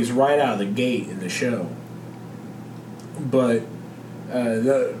zombies right out of the gate in the show. But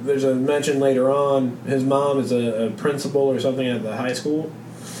there's a mention later on, his mom is a principal or something at the high school,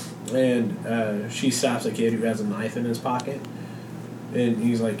 and she stops a kid who has a knife in his pocket, and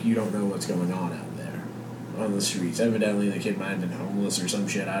he's like, you don't know what's going on out there on the streets. Evidently the kid might have been homeless or some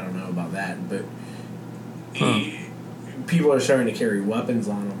shit, I don't know about that, but people are starting to carry weapons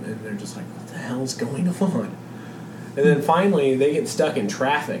on them, and they're just like, what the hell is going on? And then finally they get stuck in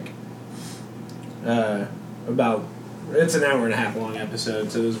traffic. It's an hour and a half long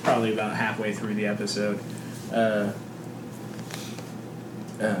episode, so it was probably about halfway through the episode. The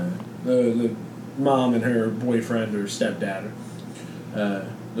mom and her boyfriend or stepdad,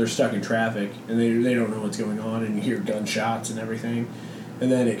 they're stuck in traffic, and they don't know what's going on, and you hear gunshots and everything. And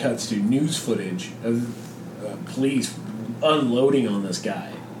then it cuts to news footage of police unloading on this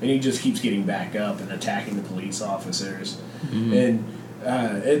guy, and he just keeps getting back up and attacking the police officers. Mm-hmm. And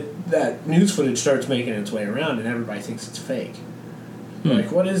that news footage starts making its way around, and everybody thinks it's fake.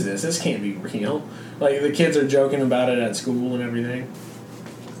 Like, what is this? This can't be real. Like, the kids are joking about it at school and everything.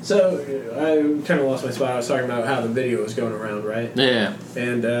 So, I kind of lost my spot. I was talking about how the video was going around, right? Yeah.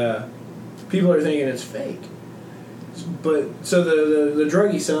 And people are thinking it's fake. But, so the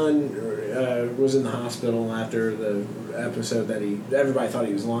druggy son was in the hospital after the episode that everybody thought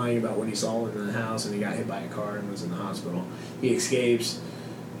he was lying about what he saw in the house, and he got hit by a car and was in the hospital. He escapes.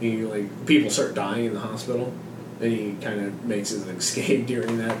 People start dying in the hospital, and he kind of makes his escape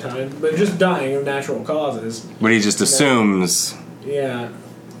during that time, but just dying of natural causes. But he just assumes. Yeah.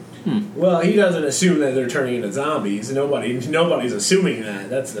 Well, he doesn't assume that they're turning into zombies. Nobody's assuming that.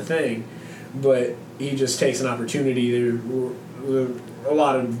 That's the thing. But he just takes an opportunity. There a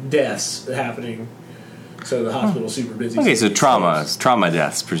lot of deaths happening, so the hospital's super busy. Okay, so trauma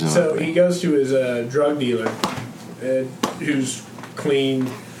deaths, presumably. So he goes to his drug dealer, who's clean,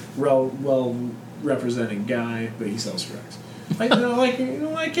 well represented guy, but he sells drugs. Like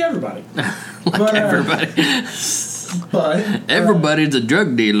everybody. Everybody. But everybody's a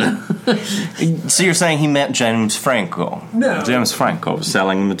drug dealer. So you're saying he met James Franco? No. James Franco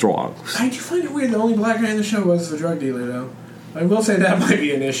selling the drugs. I do find it weird the only black guy in the show was the drug dealer, though. I will say that might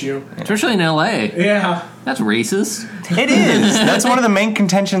be an issue. Especially in L.A. Yeah. That's racist. It is. That's one of the main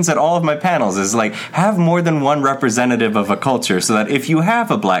contentions at all of my panels is, like, have more than one representative of a culture so that if you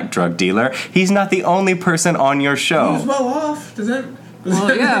have a black drug dealer, he's not the only person on your show. He's well off. Does that...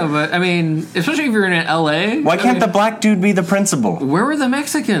 Well, yeah, but I mean, especially if you're in L.A. Why can't the black dude be the principal? Where were the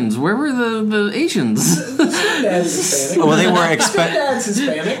Mexicans? Where were the Asians? The dad's Hispanic. Well, they were dad's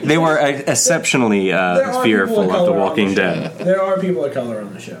Hispanic. They were exceptionally fearful of The Walking Dead. There are people of color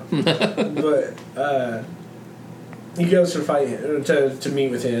on the show, but he goes to fight to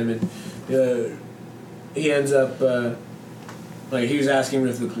meet with him, and he ends up he was asking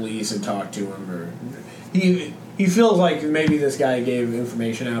if the police had talked to him, or he feels like maybe this guy gave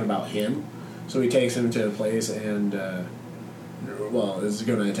information out about him, so he takes him to a place and is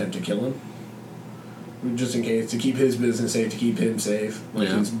going to attempt to kill him. just in case, to keep his business safe, to keep him safe, like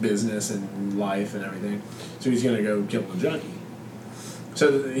Yeah. his business and life and everything. So he's gonna go kill the junkie.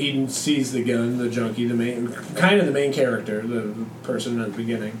 So he sees the gun, the junkie, the main character, the person at the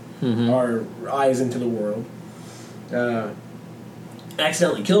beginning, our eyes into the world,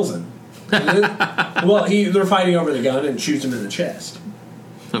 accidentally kills him. Well, they're fighting over the gun and shoots him in the chest.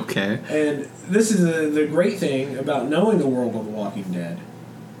 Okay. And this is the great thing about knowing the world of The Walking Dead.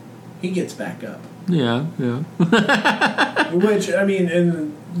 He gets back up. Yeah. Which, I mean,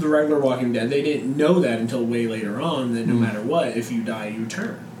 in the regular Walking Dead, they didn't know that until way later on, that no matter what, if you die, you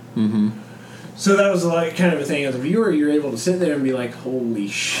turn. Mm-hmm. So that was like kind of a thing as a viewer, you're able to sit there and be like, holy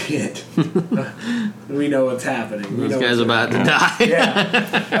shit. We know what's happening. This guy's about to die.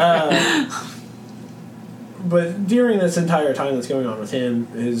 Yeah. But during this entire time that's going on with him,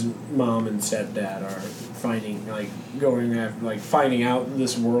 his mom and stepdad are finding out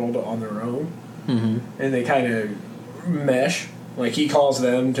this world on their own. Mm-hmm. And they kind of mesh. Like, he calls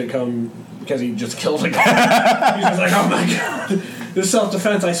them to come because he just killed a guy. He's just like, oh my god, this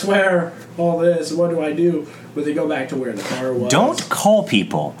self-defense, I swear, all this, what do I do? But they go back to where the car was. Don't call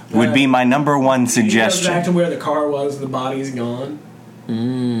people would be my number one He goes suggestion. back to where the car was, the body's gone.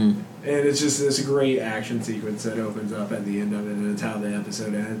 Mm. And it's just this great action sequence that opens up at the end of it, and it's how the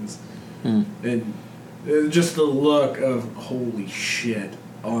episode ends. Mm. And just the look of holy shit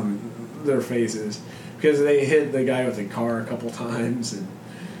on their faces, because they hit the guy with the car a couple times, and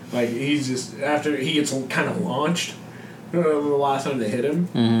like he's just, after he gets kind of launched, the last time they hit him,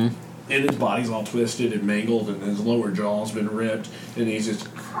 Mm-hmm. and his body's all twisted and mangled, and his lower jaw's been ripped, and he's just.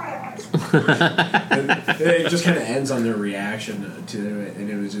 And it just kind of ends on their reaction to it, and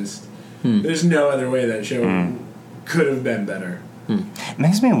it was just. There's no other way that show could have been better. It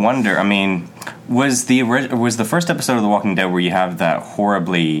makes me wonder. I mean, was the first episode of The Walking Dead where you have that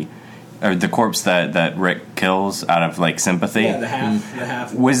horribly, or the corpse that Rick kills out of like sympathy? Yeah, the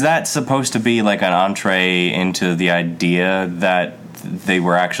half. Was that supposed to be like an entree into the idea that they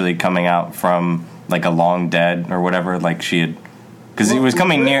were actually coming out from like a long dead or whatever? Like she had, because he was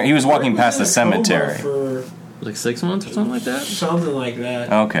coming near. He was walking past the cemetery. For Like 6 months or something like that? something like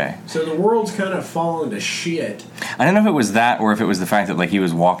that. Okay. So the world's kind of fallen to shit. I don't know if it was that or if it was the fact that like he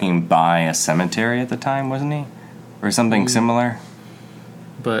was walking by a cemetery at the time, wasn't he? Or something similar?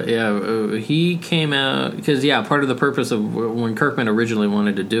 But yeah, he came out because part of the purpose of when Kirkman originally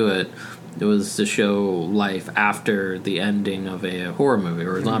wanted to do it, it was to show life after the ending of a horror movie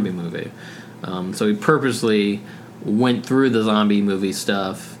or a zombie movie. So he purposely went through the zombie movie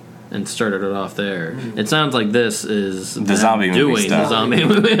stuff and started it off there. It sounds like this is The zombie movie doing stuff. the zombie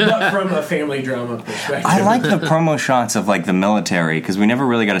movie. But from a family drama perspective. I like the promo shots of like the military because we never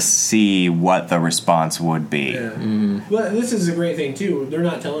really got to see what the response would be. Yeah. Well, this is a great thing too. They're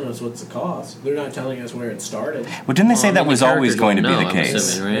not telling us what's the cause. They're not telling us where it started. Well, didn't they say Well, I that mean, was the always characters going to be don't the know, I'm case?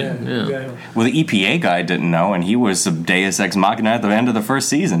 assuming, right? Yeah. Exactly. Well, the EPA guy didn't know, and he was a Deus Ex Machina at the end of the first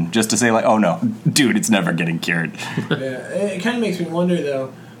season, just to say like, "Oh no, dude, it's never getting cured." Yeah. It kind of makes me wonder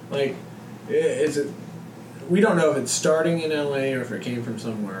though, like, is it? We don't know if it's starting in LA or if it came from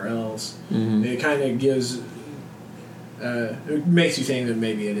somewhere else. It kind of gives. It makes you think that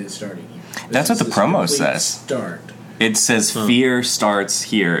maybe it is starting here. That's what the This promo complete says. Start. It says "Fear starts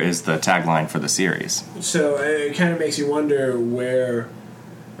here" is the tagline for the series. So it kind of makes you wonder where,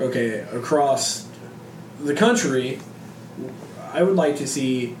 okay, across the country, I would like to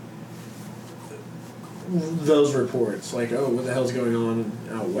see those reports. Like, oh, what the hell's going on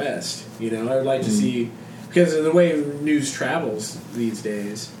out west? You know, I would like to see, because of the way news travels these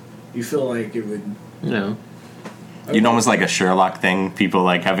days, you feel like it would. No. You'd almost like a Sherlock thing, people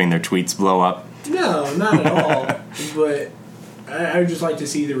like having their tweets blow up. No, not at all. But I would just like to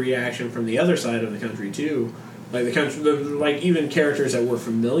see the reaction from the other side of the country too, like the country, like even characters that we're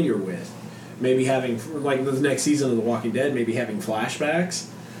familiar with, maybe having like the next season of The Walking Dead, maybe having flashbacks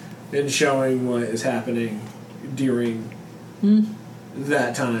and showing what is happening during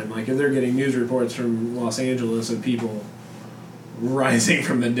that time. Like if they're getting news reports from Los Angeles of people rising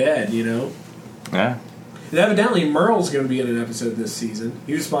from the dead, you know. Yeah. And evidently, Merle's going to be in an episode this season.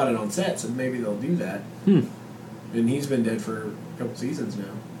 He was spotted on set, so maybe they'll do that. And he's been dead for a couple seasons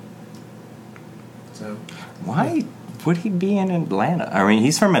now. So, Why would he be in Atlanta? I mean,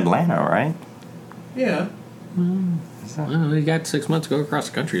 he's from Atlanta, right? yeah. Well, he got 6 months to go across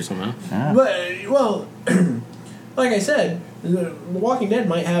the country somehow. But, well, like I said, The Walking Dead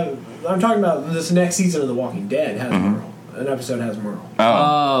might have... I'm talking about this next season of The Walking Dead has Merle. An episode has Merle.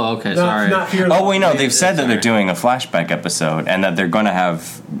 Oh, okay, sorry. Not Fear the Oh, wait, no, Walking they've Dead, said that they're sorry. doing a flashback episode and that they're going to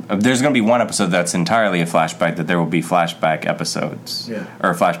have... There's going to be one episode that's entirely a flashback, that there will be flashback episodes. Yeah.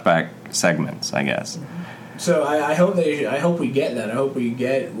 Or flashback segments, I guess. So I hope we get that. I hope we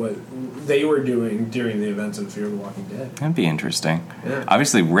get what they were doing during the events of Fear the Walking Dead. That'd be interesting. Yeah.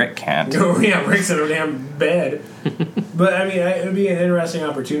 Obviously, Rick can't. Oh, yeah, Rick's in a damn bed. But, I mean, it would be an interesting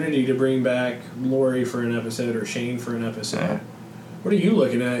opportunity to bring back Lori for an episode or Shane for an episode. Yeah. What are you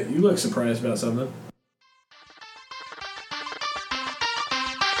looking at? You look surprised about something.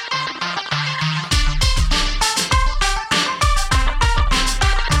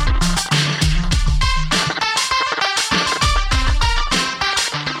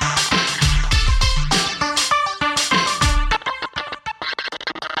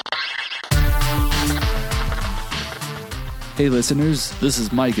 Hey listeners, this is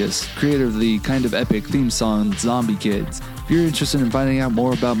Micus, creator of the kind of epic theme song Zombie Kids. If you're interested in finding out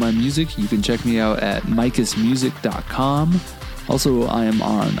more about my music, you can check me out at micusmusic.com. Also, I am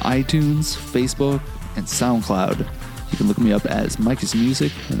on iTunes, Facebook, and SoundCloud. You can look me up as Micus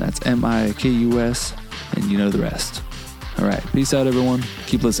Music, and that's Mikus, and you know the rest. Alright, peace out everyone,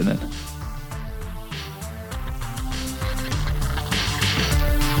 keep listening.